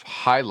kind of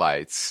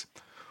highlights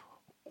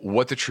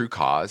what the true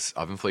cause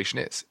of inflation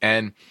is.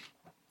 And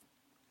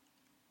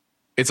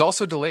it's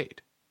also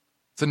delayed.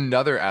 It's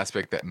another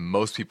aspect that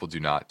most people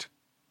do not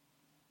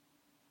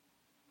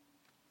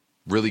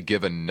really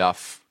give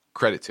enough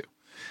credit to,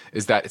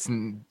 is that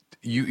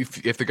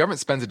if the government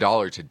spends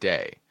 $1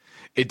 today,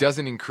 it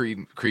doesn't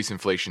increase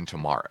inflation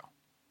tomorrow.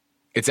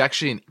 It's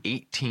actually an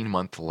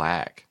 18-month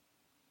lag.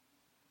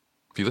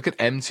 If you look at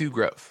M2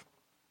 growth,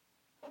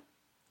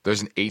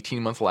 there's an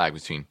 18-month lag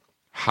between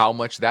how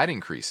much that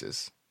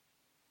increases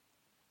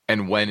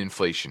and when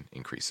inflation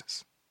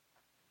increases.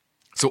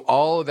 So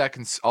all of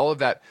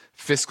that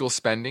fiscal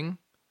spending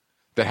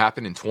that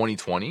happened in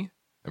 2020,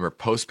 and we're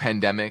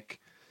post-pandemic,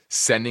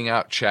 sending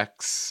out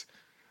checks,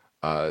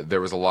 there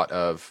was a lot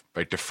of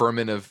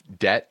deferment of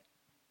debt,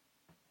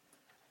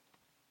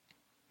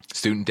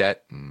 student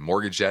debt and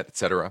mortgage debt,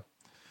 etc.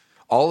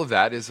 All of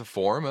that is a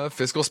form of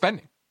fiscal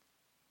spending.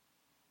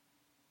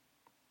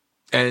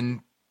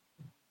 And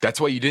that's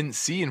why you didn't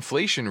see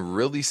inflation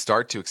really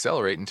start to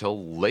accelerate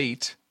until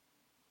late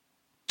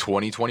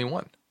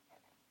 2021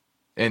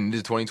 and into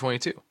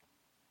 2022.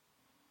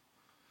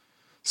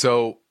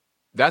 So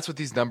that's what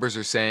these numbers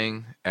are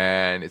saying.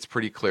 And it's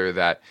pretty clear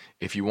that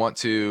if you want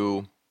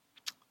to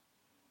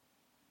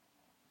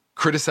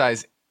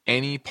criticize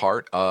any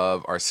part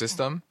of our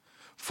system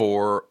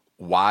for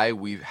why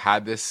we've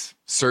had this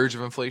surge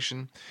of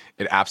inflation,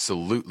 it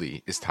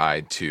absolutely is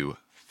tied to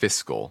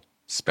fiscal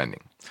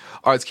spending.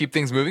 All right, let's keep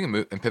things moving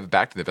and pivot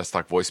back to the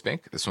InvestTalk voice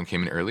bank. This one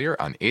came in earlier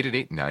on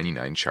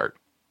 888-99-CHART.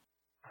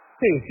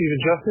 Hey, Stephen,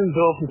 Justin,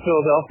 Bill from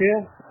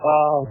Philadelphia.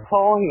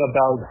 Calling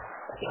about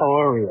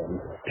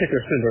Tellurian,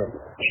 ticker symbol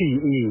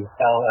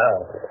TELL.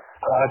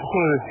 I just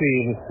wanted to see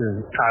if this is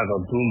kind of a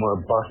boom or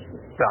bust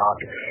stock.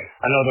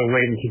 I know they're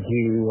waiting to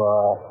do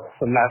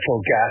some natural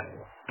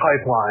gas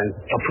pipeline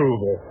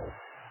approval,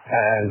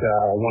 and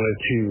wanted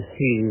to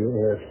see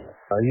if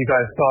you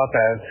guys thought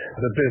that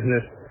the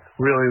business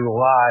really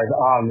relied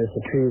on this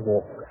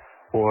approval,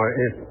 or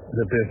if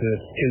the business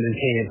can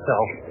maintain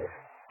itself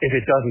if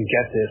it doesn't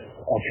get this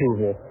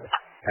approval,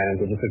 and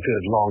if it's a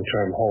good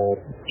long-term hold.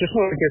 Just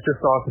wanted to get your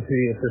thoughts to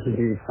see if this would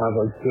be kind of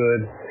a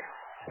good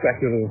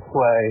speculative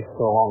play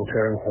for a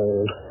long-term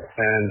hold.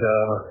 And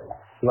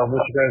love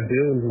what you guys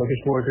do, and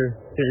looking forward to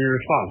hearing your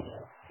response.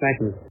 Thank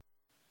you.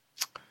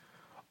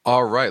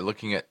 All right,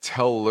 looking at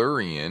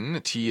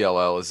Tellurian,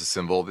 TELL is a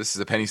symbol. This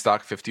is a penny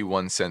stock,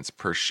 51 cents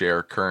per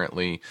share,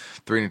 currently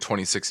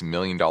 $326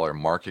 million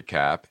market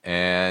cap.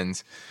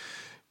 And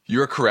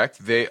you're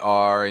correct. They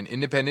are an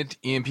independent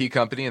E&P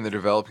company, and they're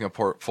developing a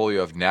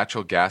portfolio of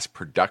natural gas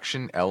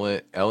production,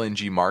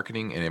 LNG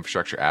marketing, and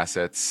infrastructure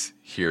assets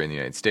here in the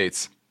United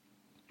States.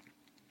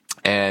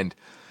 And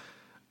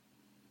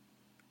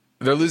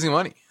they're losing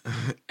money.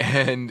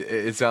 And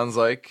it sounds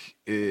like,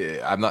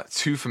 I'm not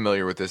too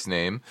familiar with this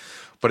name,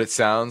 but it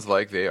sounds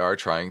like they are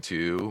trying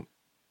to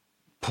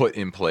put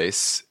in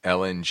place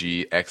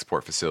LNG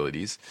export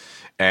facilities.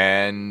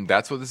 And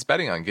that's what it's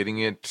betting on, getting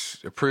it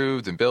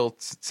approved and built,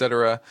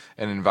 etc.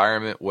 An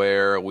environment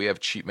where we have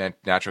cheap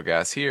natural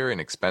gas here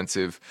and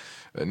expensive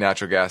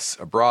natural gas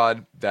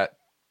abroad. That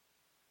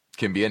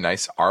can be a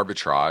nice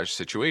arbitrage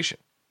situation.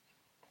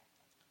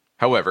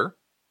 However,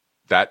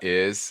 that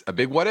is a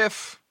big what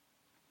if.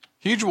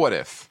 Huge what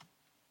if.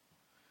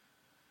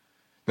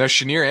 Now,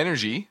 Cheniere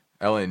Energy,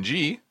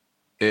 LNG,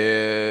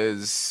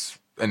 is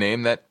a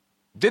name that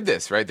did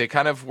this, right? They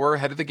kind of were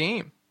ahead of the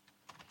game.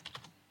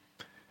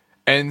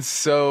 And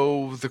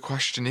so the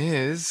question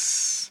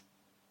is,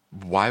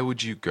 why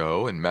would you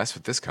go and mess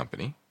with this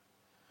company?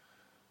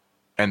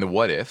 And the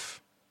what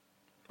if,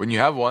 when you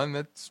have one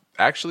that's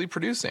actually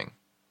producing?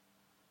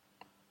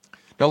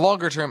 Now,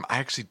 longer term, I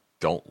actually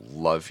don't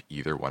love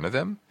either one of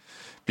them,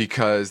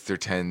 because this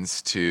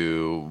tends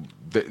to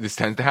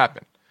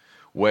happen,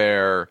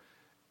 where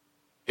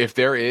if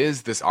there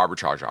is this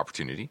arbitrage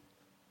opportunity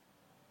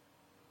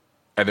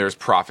and there's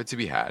profit to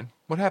be had,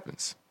 what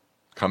happens?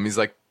 Companies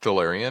like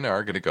Tellurian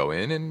are going to go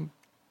in and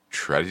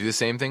try to do the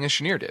same thing as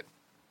Cheniere did.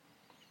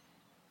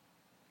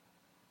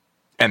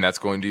 And that's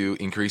going to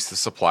increase the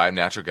supply of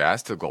natural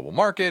gas to the global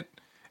market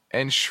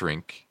and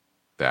shrink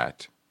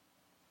that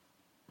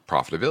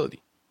profitability.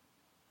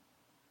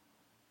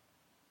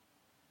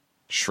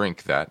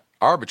 Shrink that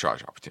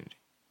arbitrage opportunity.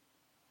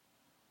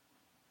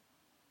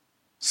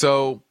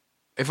 So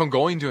if I'm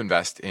going to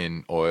invest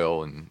in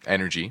oil and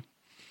energy,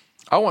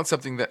 I want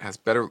something that has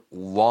better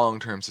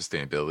long-term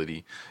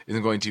sustainability,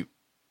 isn't going to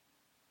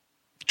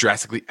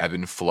drastically ebb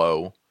and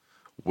flow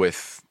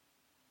with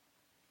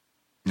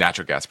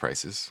natural gas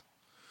prices.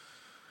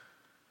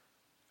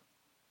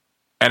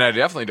 And I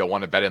definitely don't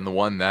want to bet in the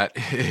one that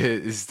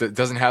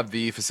doesn't have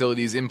the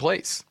facilities in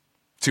place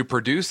to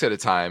produce at a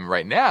time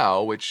right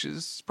now, which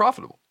is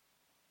profitable.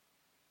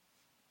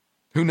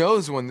 Who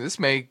knows when this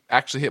may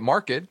actually hit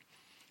market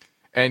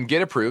and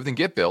get approved and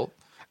get built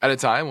at a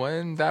time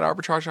when that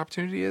arbitrage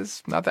opportunity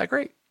is not that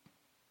great.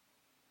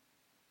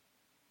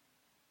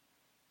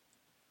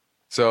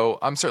 So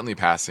I'm certainly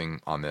passing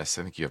on this.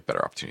 I think you have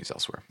better opportunities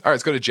elsewhere. All right,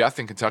 let's go to Jeff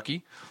in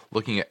Kentucky,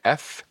 looking at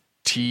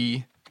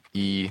FTEC,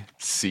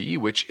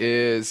 which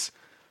is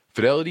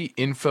Fidelity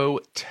Info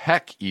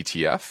Tech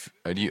ETF.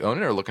 Do you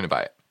own it or looking to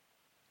buy it?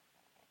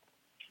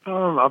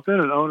 I've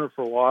been an owner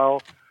for a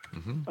while.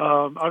 Mm-hmm.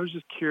 I was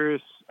just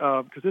curious.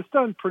 because it's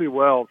done pretty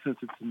well since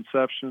its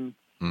inception.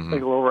 Mm-hmm. I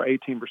think a little over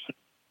 18%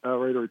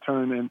 rate of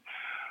return. And,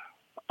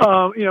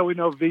 we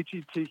know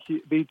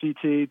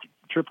VGT,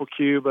 Triple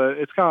Q, but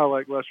it's kind of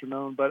like lesser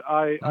known. But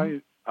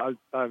I've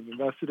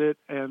invested it,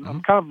 and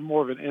I'm kind of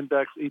more of an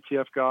index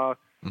ETF guy.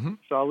 Mm-hmm.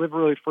 So I live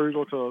really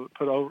frugal to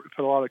put a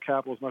lot of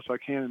capital as much as I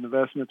can in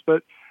investments.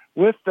 But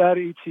with that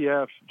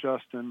ETF,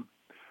 Justin,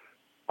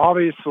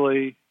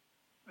 obviously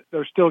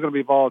there's still going to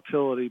be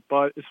volatility.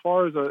 But as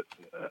far as a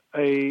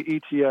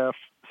ETF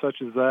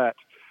such as that,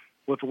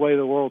 with the way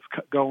the world's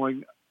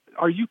going,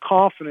 are you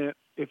confident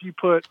if you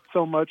put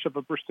so much of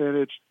a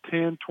percentage,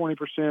 10,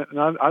 20%, and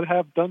I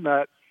have done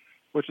that,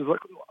 which is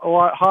a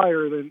lot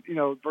higher than,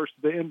 versus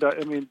the index.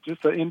 I mean,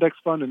 just the index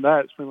fund and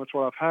that is pretty much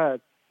what I've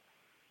had.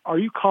 Are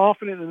you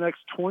confident in the next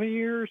 20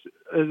 years?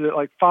 Is it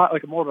like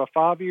more of a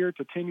 5-year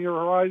to 10-year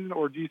horizon,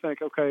 or do you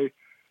think, okay,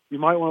 you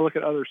might want to look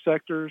at other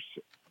sectors,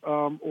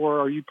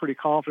 or are you pretty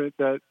confident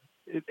that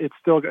it's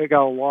still got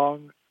a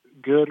long,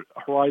 good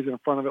horizon in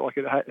front of it like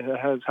it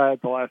has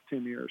had the last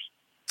 10 years?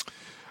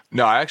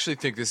 No, I actually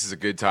think this is a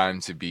good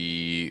time to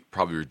be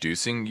probably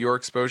reducing your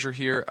exposure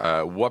here.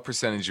 What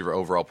percentage of your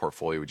overall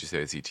portfolio would you say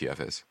this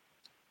ETF is?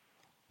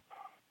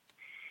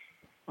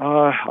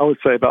 I would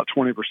say about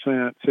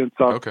 20% since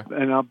okay.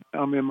 And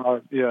I'm in my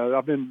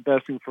I've been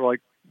investing for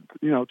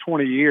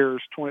 20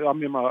 years.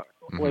 I'm in my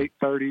late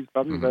 30s.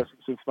 I've been investing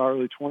since my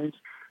early 20s.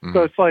 Mm-hmm.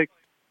 So it's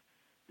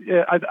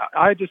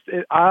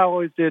I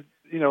always did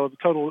the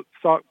total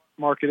stock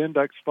market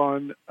index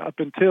fund up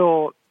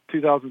until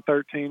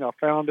 2013. I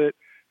found it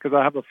because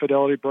I have a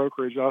Fidelity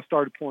brokerage. I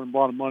started pouring a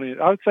lot of money.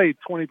 I would say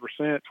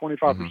 20%,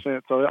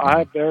 25%. So I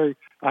have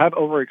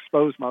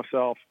overexposed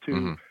myself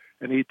to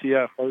an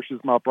ETF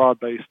versus my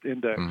broad-based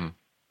index.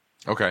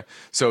 Okay.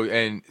 So you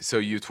have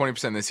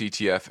 20% in this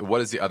ETF. What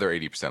does the other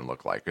 80%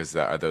 look like?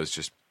 Are those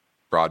just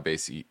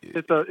broad-based?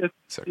 It's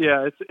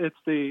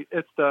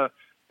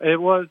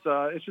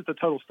just a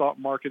total stock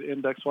market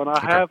index one. I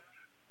have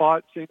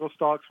bought single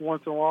stocks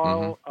once in a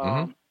while,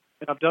 and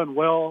I've done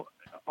well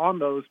on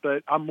those,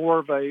 but I'm more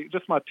of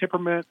just my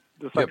temperament,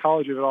 the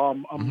psychology of it all.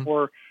 I'm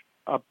more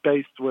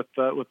based with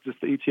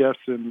just the ETFs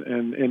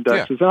and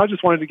indexes. And I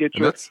just wanted to get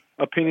your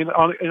opinion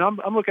on it. And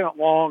I'm looking at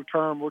long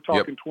term. We're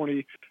talking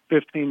 20,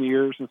 15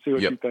 years and see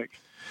what you think.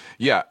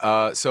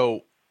 Yeah.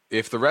 So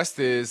if the rest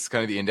is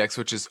kind of the index,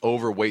 which is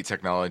overweight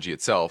technology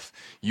itself,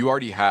 you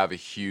already have a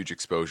huge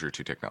exposure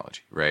to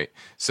technology, right?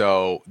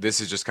 So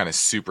this is just kind of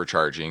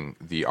supercharging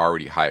the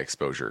already high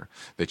exposure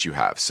that you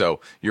have. So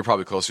you're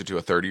probably closer to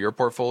a 30-year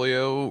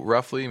portfolio,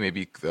 roughly,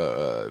 maybe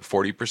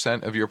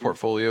 40% of your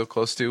portfolio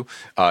close to,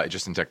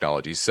 just in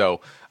technology.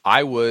 So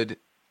I would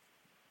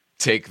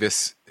take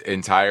this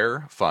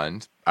entire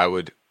fund, I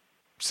would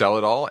sell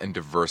it all and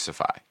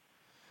diversify.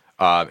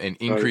 And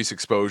increase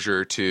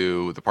exposure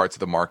to the parts of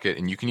the market.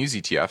 And you can use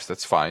ETFs,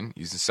 that's fine.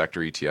 Use the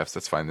sector ETFs,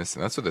 that's fine. That's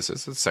what this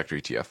is. It's a sector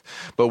ETF.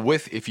 But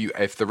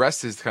if the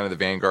rest is kind of the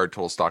Vanguard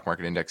total stock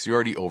market index, you're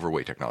already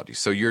overweight technology.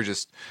 So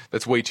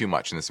that's way too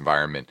much in this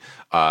environment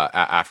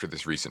after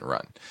this recent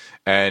run.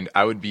 And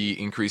I would be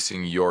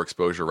increasing your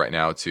exposure right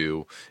now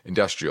to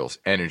industrials,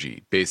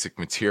 energy, basic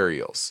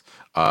materials.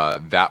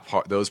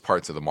 Those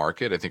parts of the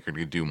market, I think, are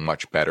going to do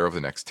much better over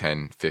the next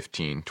 10,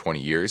 15, 20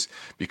 years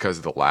because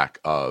of the lack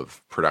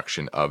of production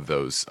of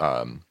those,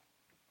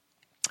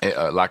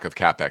 lack of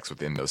capex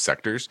within those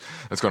sectors.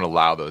 That's going to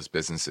allow those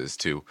businesses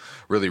to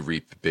really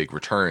reap big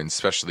returns,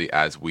 especially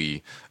as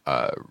we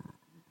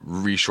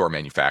reshore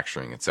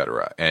manufacturing, et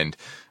cetera. And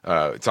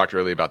I talked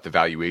earlier about the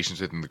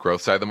valuations within the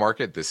growth side of the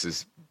market.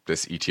 This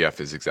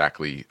ETF is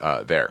exactly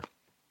there,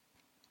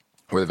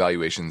 where the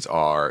valuations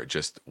are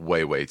just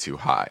way, way too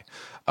high.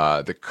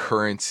 The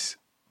current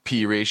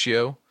P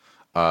ratio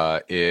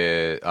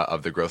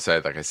of the growth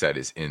side, like I said,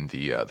 is in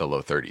the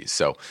low 30s.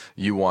 So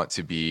you want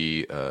to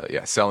be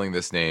selling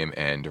this name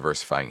and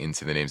diversifying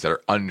into the names that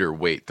are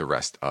underweight the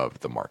rest of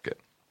the market.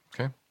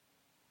 Okay.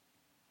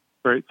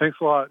 Great. Thanks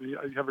a lot. You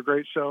have a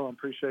great show. I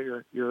appreciate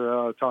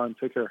your time.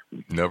 Take care.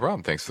 No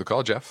problem. Thanks for the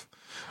call, Jeff.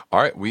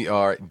 All right. We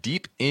are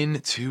deep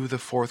into the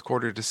fourth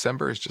quarter of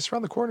December. It's just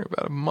around the corner,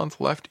 about a month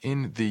left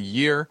in the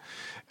year.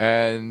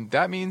 And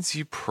that means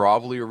you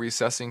probably are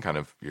reassessing kind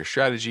of your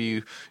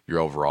strategy, your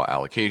overall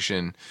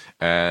allocation.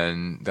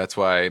 And that's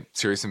why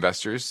serious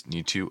investors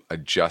need to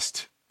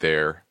adjust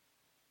the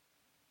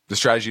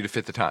strategy to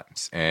fit the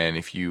times. And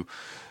if you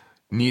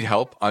need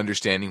help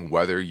understanding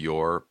whether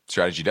your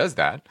strategy does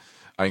that,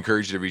 I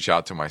encourage you to reach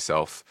out to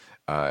myself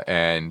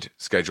and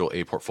schedule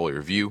a portfolio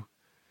review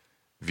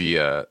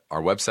via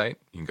our website.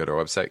 You can go to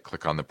our website,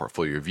 click on the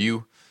portfolio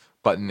review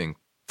button and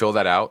fill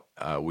that out.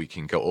 We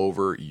can go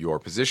over your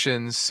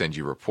positions, send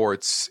you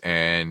reports,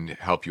 and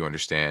help you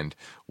understand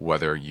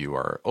whether you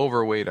are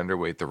overweight,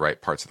 underweight, the right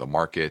parts of the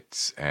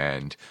market,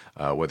 and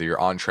whether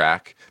you're on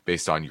track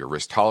based on your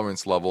risk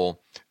tolerance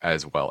level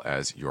as well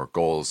as your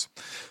goals.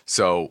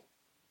 So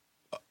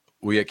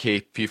we at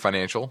KP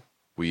Financial,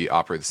 we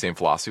operate the same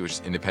philosophy, which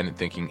is independent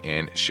thinking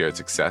and shared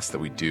success that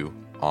we do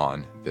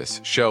on this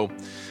show.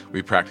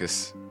 We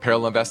practice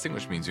parallel investing,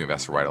 which means we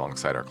invest right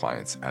alongside our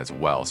clients as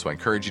well. So I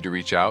encourage you to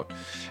reach out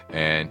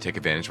and take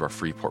advantage of our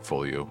free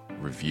portfolio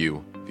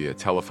review via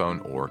telephone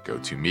or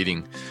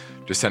GoToMeeting.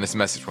 Just send us a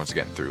message once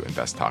again through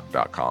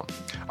investtalk.com.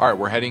 All right,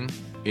 we're heading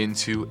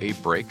into a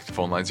break. The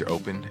phone lines are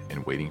open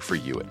and waiting for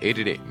you at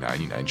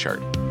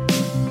 888-99-CHART.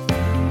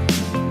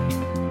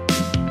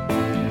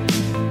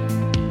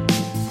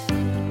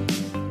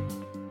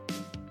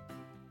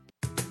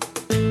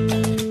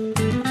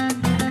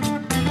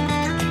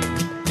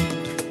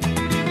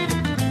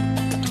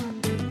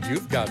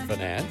 You've got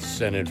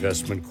finance and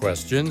investment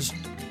questions,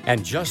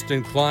 and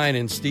Justin Klein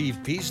and Steve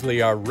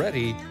Peasley are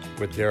ready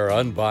with their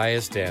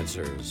unbiased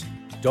answers.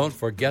 Don't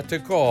forget to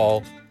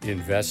call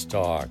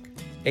InvestTalk,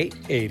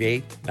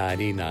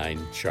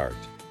 888-99-CHART.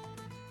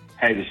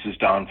 Hey, this is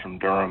Don from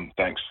Durham.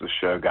 Thanks for the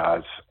show,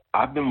 guys.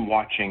 I've been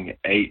watching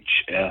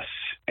HSHIF,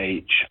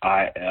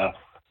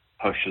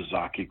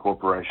 Hoshizaki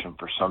Corporation,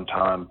 for some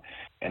time,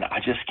 and I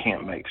just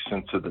can't make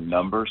sense of the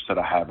numbers that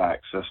I have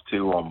access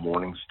to on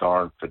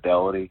Morningstar and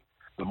Fidelity.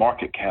 The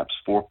market cap's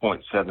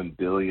 $4.7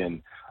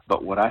 billion,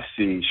 but what I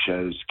see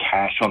shows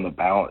cash on the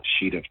balance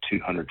sheet of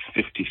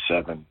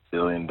 $257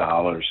 billion.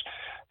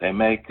 They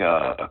make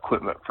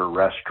equipment for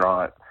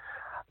restaurant.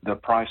 The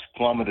price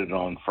plummeted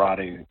on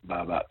Friday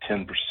by about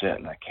 10%,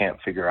 and I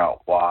can't figure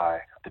out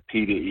why. The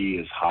P/E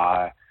is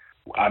high.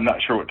 I'm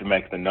not sure what to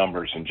make of the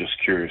numbers, and just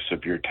curious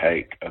of your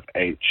take of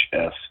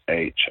HSHIF.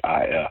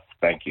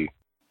 Thank you.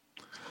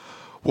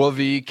 Well,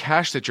 the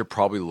cash that you're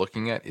probably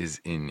looking at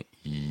is in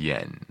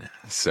yen.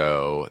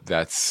 So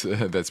that's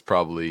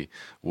probably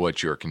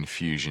what your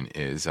confusion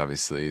is.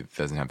 Obviously, it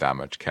doesn't have that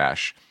much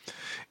cash.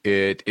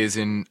 It is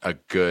in a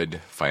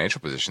good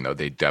financial position, though.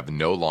 They have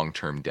no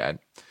long-term debt.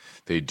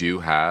 They do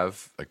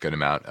have a good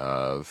amount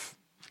of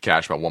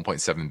cash, about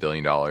 $1.7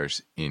 billion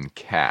in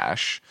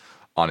cash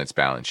on its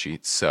balance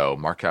sheet. So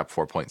market cap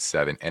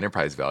 4.7,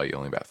 enterprise value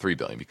only about $3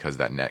 billion because of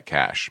that net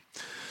cash.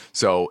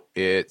 So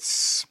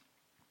it's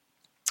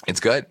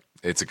good.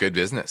 It's a good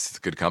business. It's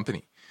a good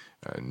company.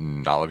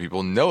 Not a lot of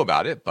people know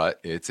about it, but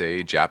it's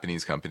a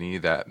Japanese company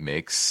that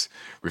makes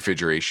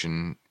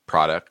refrigeration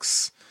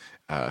products,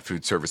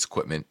 food service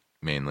equipment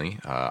mainly,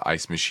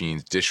 ice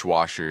machines,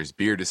 dishwashers,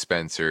 beer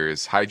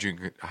dispensers,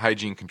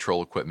 hygiene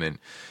control equipment,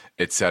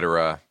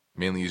 etc.,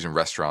 mainly used in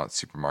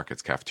restaurants,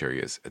 supermarkets,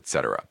 cafeterias,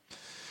 etc.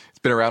 It's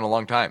been around a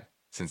long time,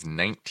 since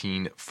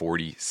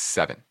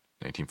 1947.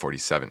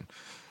 1947, a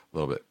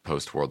little bit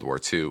post-World War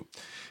II.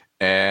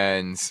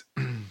 And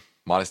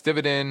modest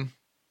dividend,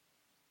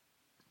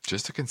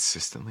 just a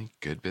consistently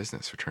good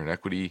business. Return on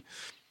equity,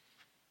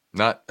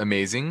 not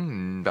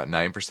amazing, about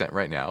 9%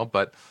 right now,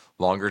 but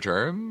longer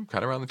term,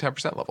 kind of around the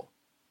 10% level.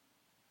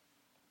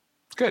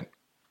 It's good.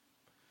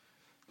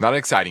 Not an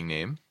exciting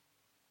name,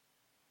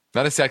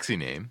 not a sexy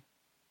name,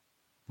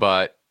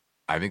 but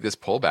I think this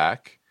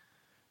pullback,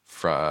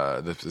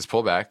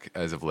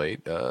 as of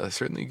late,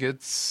 certainly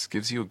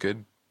gives you a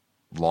good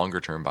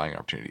longer-term buying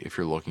opportunity if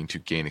you're looking to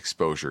gain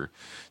exposure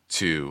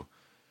to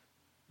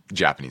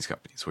Japanese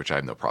companies, which I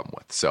have no problem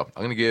with. So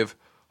I'm going to give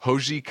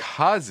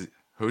Hoshizaki,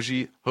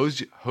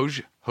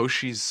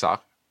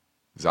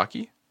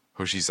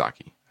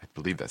 I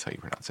believe that's how you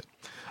pronounce it.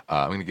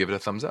 I'm going to give it a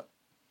thumbs up.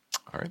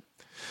 All right.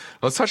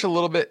 Let's touch a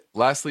little bit,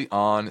 lastly,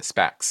 on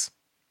SPACs.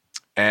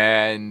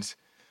 And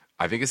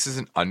I think this is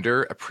an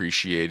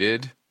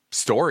underappreciated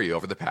story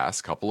over the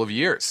past couple of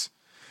years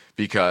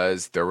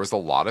because there was a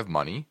lot of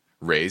money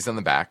raised on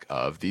the back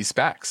of these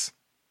SPACs.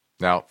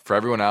 Now, for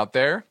everyone out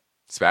there,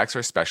 SPACs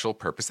are special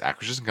purpose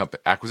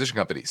acquisition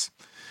companies.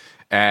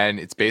 And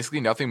it's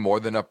basically nothing more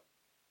than a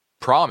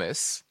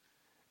promise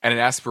and an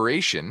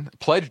aspiration, a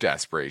pledged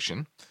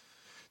aspiration,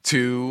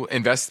 to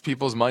invest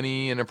people's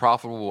money in a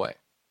profitable way.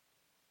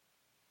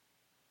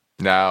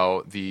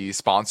 Now, the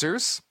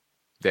sponsors,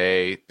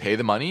 they pay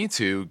the money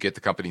to get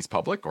the companies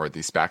public or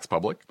the SPACs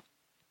public.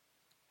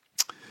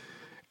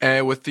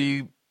 And with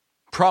the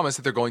promise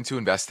that they're going to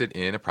invest it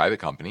in a private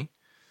company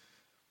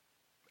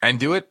and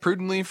do it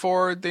prudently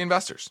for the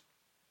investors.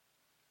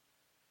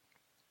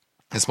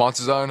 The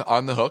sponsors are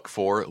on the hook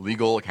for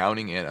legal,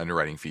 accounting, and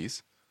underwriting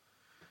fees.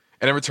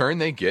 And in return,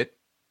 they get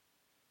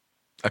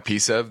a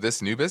piece of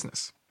this new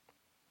business.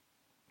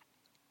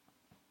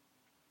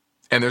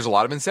 And there's a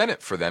lot of incentive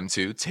for them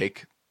to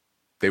take.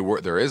 There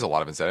was a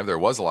lot of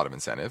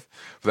incentive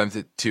for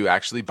them to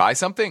actually buy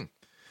something.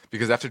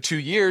 Because after 2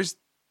 years,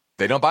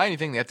 they don't buy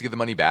anything. They have to give the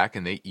money back,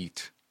 and they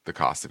eat the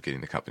cost of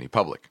getting the company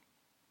public.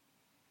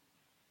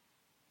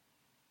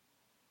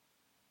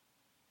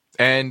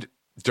 And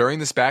during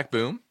the SPAC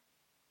boom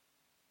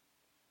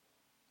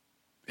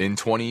in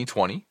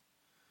 2020,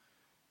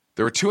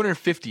 there were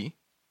 250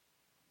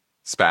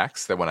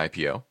 SPACs that went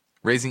IPO,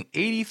 raising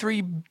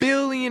 $83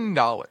 billion.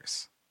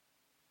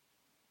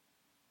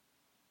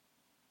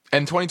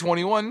 And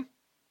 2021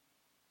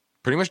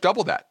 pretty much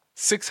doubled that.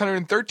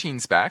 613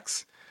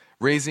 SPACs,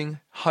 raising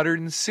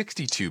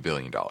 $162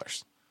 billion.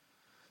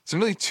 So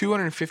nearly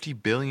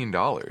 $250 billion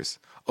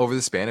over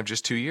the span of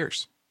just 2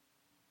 years.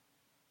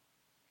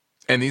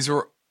 And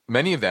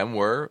many of them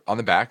were on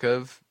the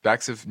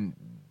backs of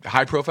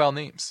high-profile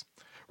names.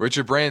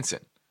 Richard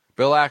Branson,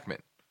 Bill Ackman,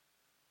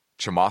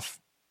 Chamath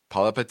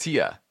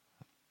Palihapitiya.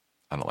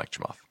 I don't like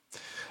Chamath.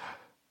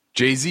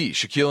 Jay-Z,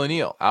 Shaquille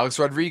O'Neal, Alex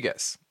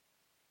Rodriguez.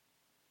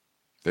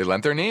 They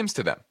lent their names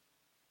to them.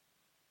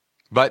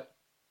 But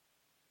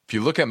if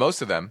you look at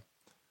most of them,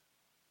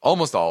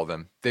 almost all of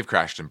them, they've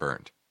crashed and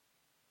burned.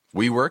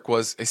 WeWork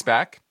was a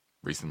SPAC,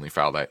 recently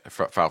filed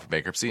for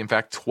bankruptcy. In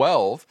fact,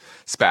 12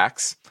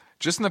 SPACs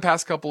just in the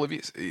past couple of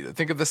years.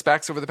 Think of the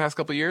SPACs over the past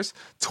couple of years.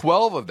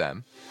 12 of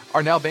them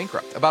are now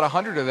bankrupt. About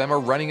 100 of them are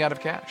running out of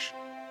cash.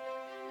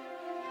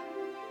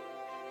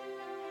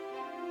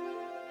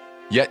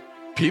 Yet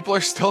people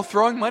are still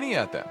throwing money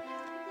at them.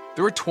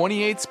 There were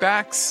 28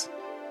 SPACs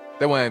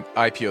that went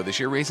IPO this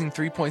year, raising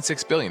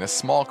 $3.6 billion, a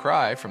small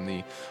cry from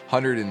the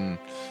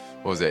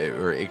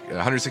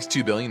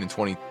 $162 billion in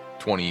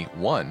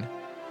 2021.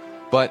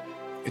 But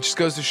it just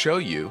goes to show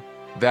you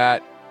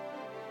that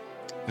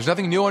there's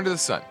nothing new under the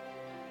sun.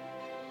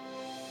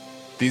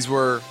 These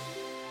were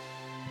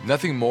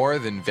nothing more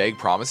than vague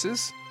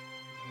promises.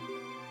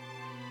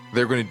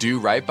 They're going to do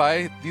right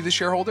by the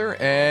shareholder,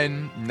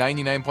 and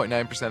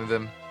 99.9% of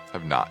them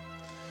have not.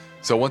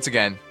 So once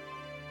again,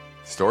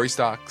 story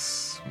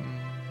stocks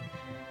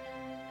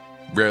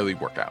rarely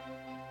work out.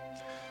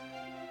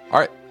 All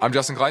right, I'm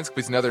Justin Klein. This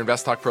completes another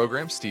InvestTalk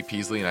program. Steve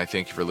Peasley and I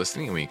thank you for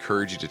listening, and we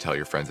encourage you to tell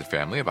your friends and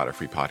family about our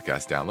free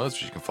podcast downloads,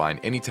 which you can find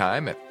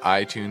anytime at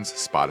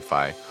iTunes,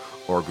 Spotify,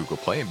 or Google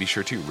Play. And be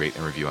sure to rate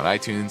and review on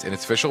iTunes. And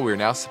it's official, we are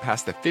now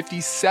past the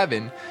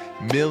 57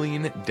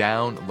 million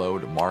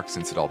download mark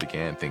since it all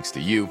began, thanks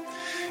to you.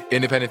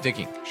 Independent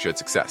thinking should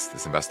success.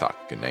 This is InvestTalk.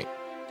 Good night.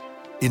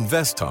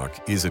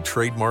 InvestTalk is a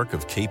trademark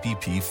of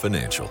KPP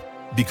Financial.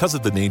 Because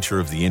of the nature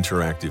of the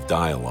interactive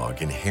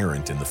dialogue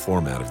inherent in the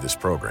format of this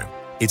program,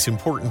 it's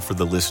important for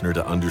the listener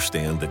to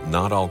understand that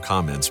not all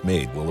comments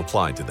made will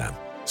apply to them.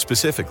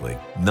 Specifically,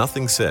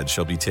 nothing said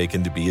shall be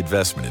taken to be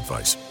investment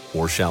advice,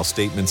 or shall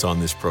statements on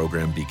this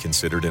program be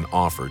considered an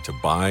offer to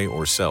buy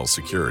or sell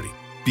security.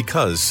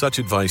 Because such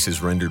advice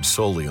is rendered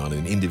solely on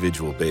an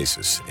individual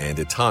basis and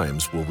at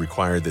times will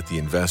require that the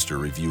investor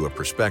review a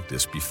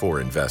prospectus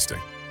before investing.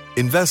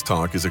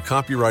 InvestTalk is a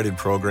copyrighted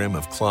program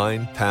of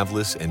Klein,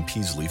 Pavlis, and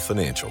Peasley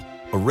Financial,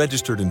 a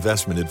registered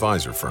investment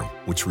advisor firm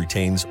which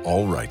retains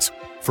all rights.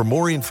 For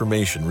more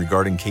information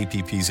regarding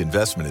KPP's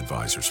investment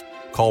advisors,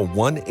 call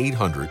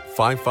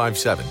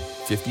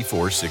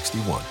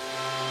 1-800-557-5461.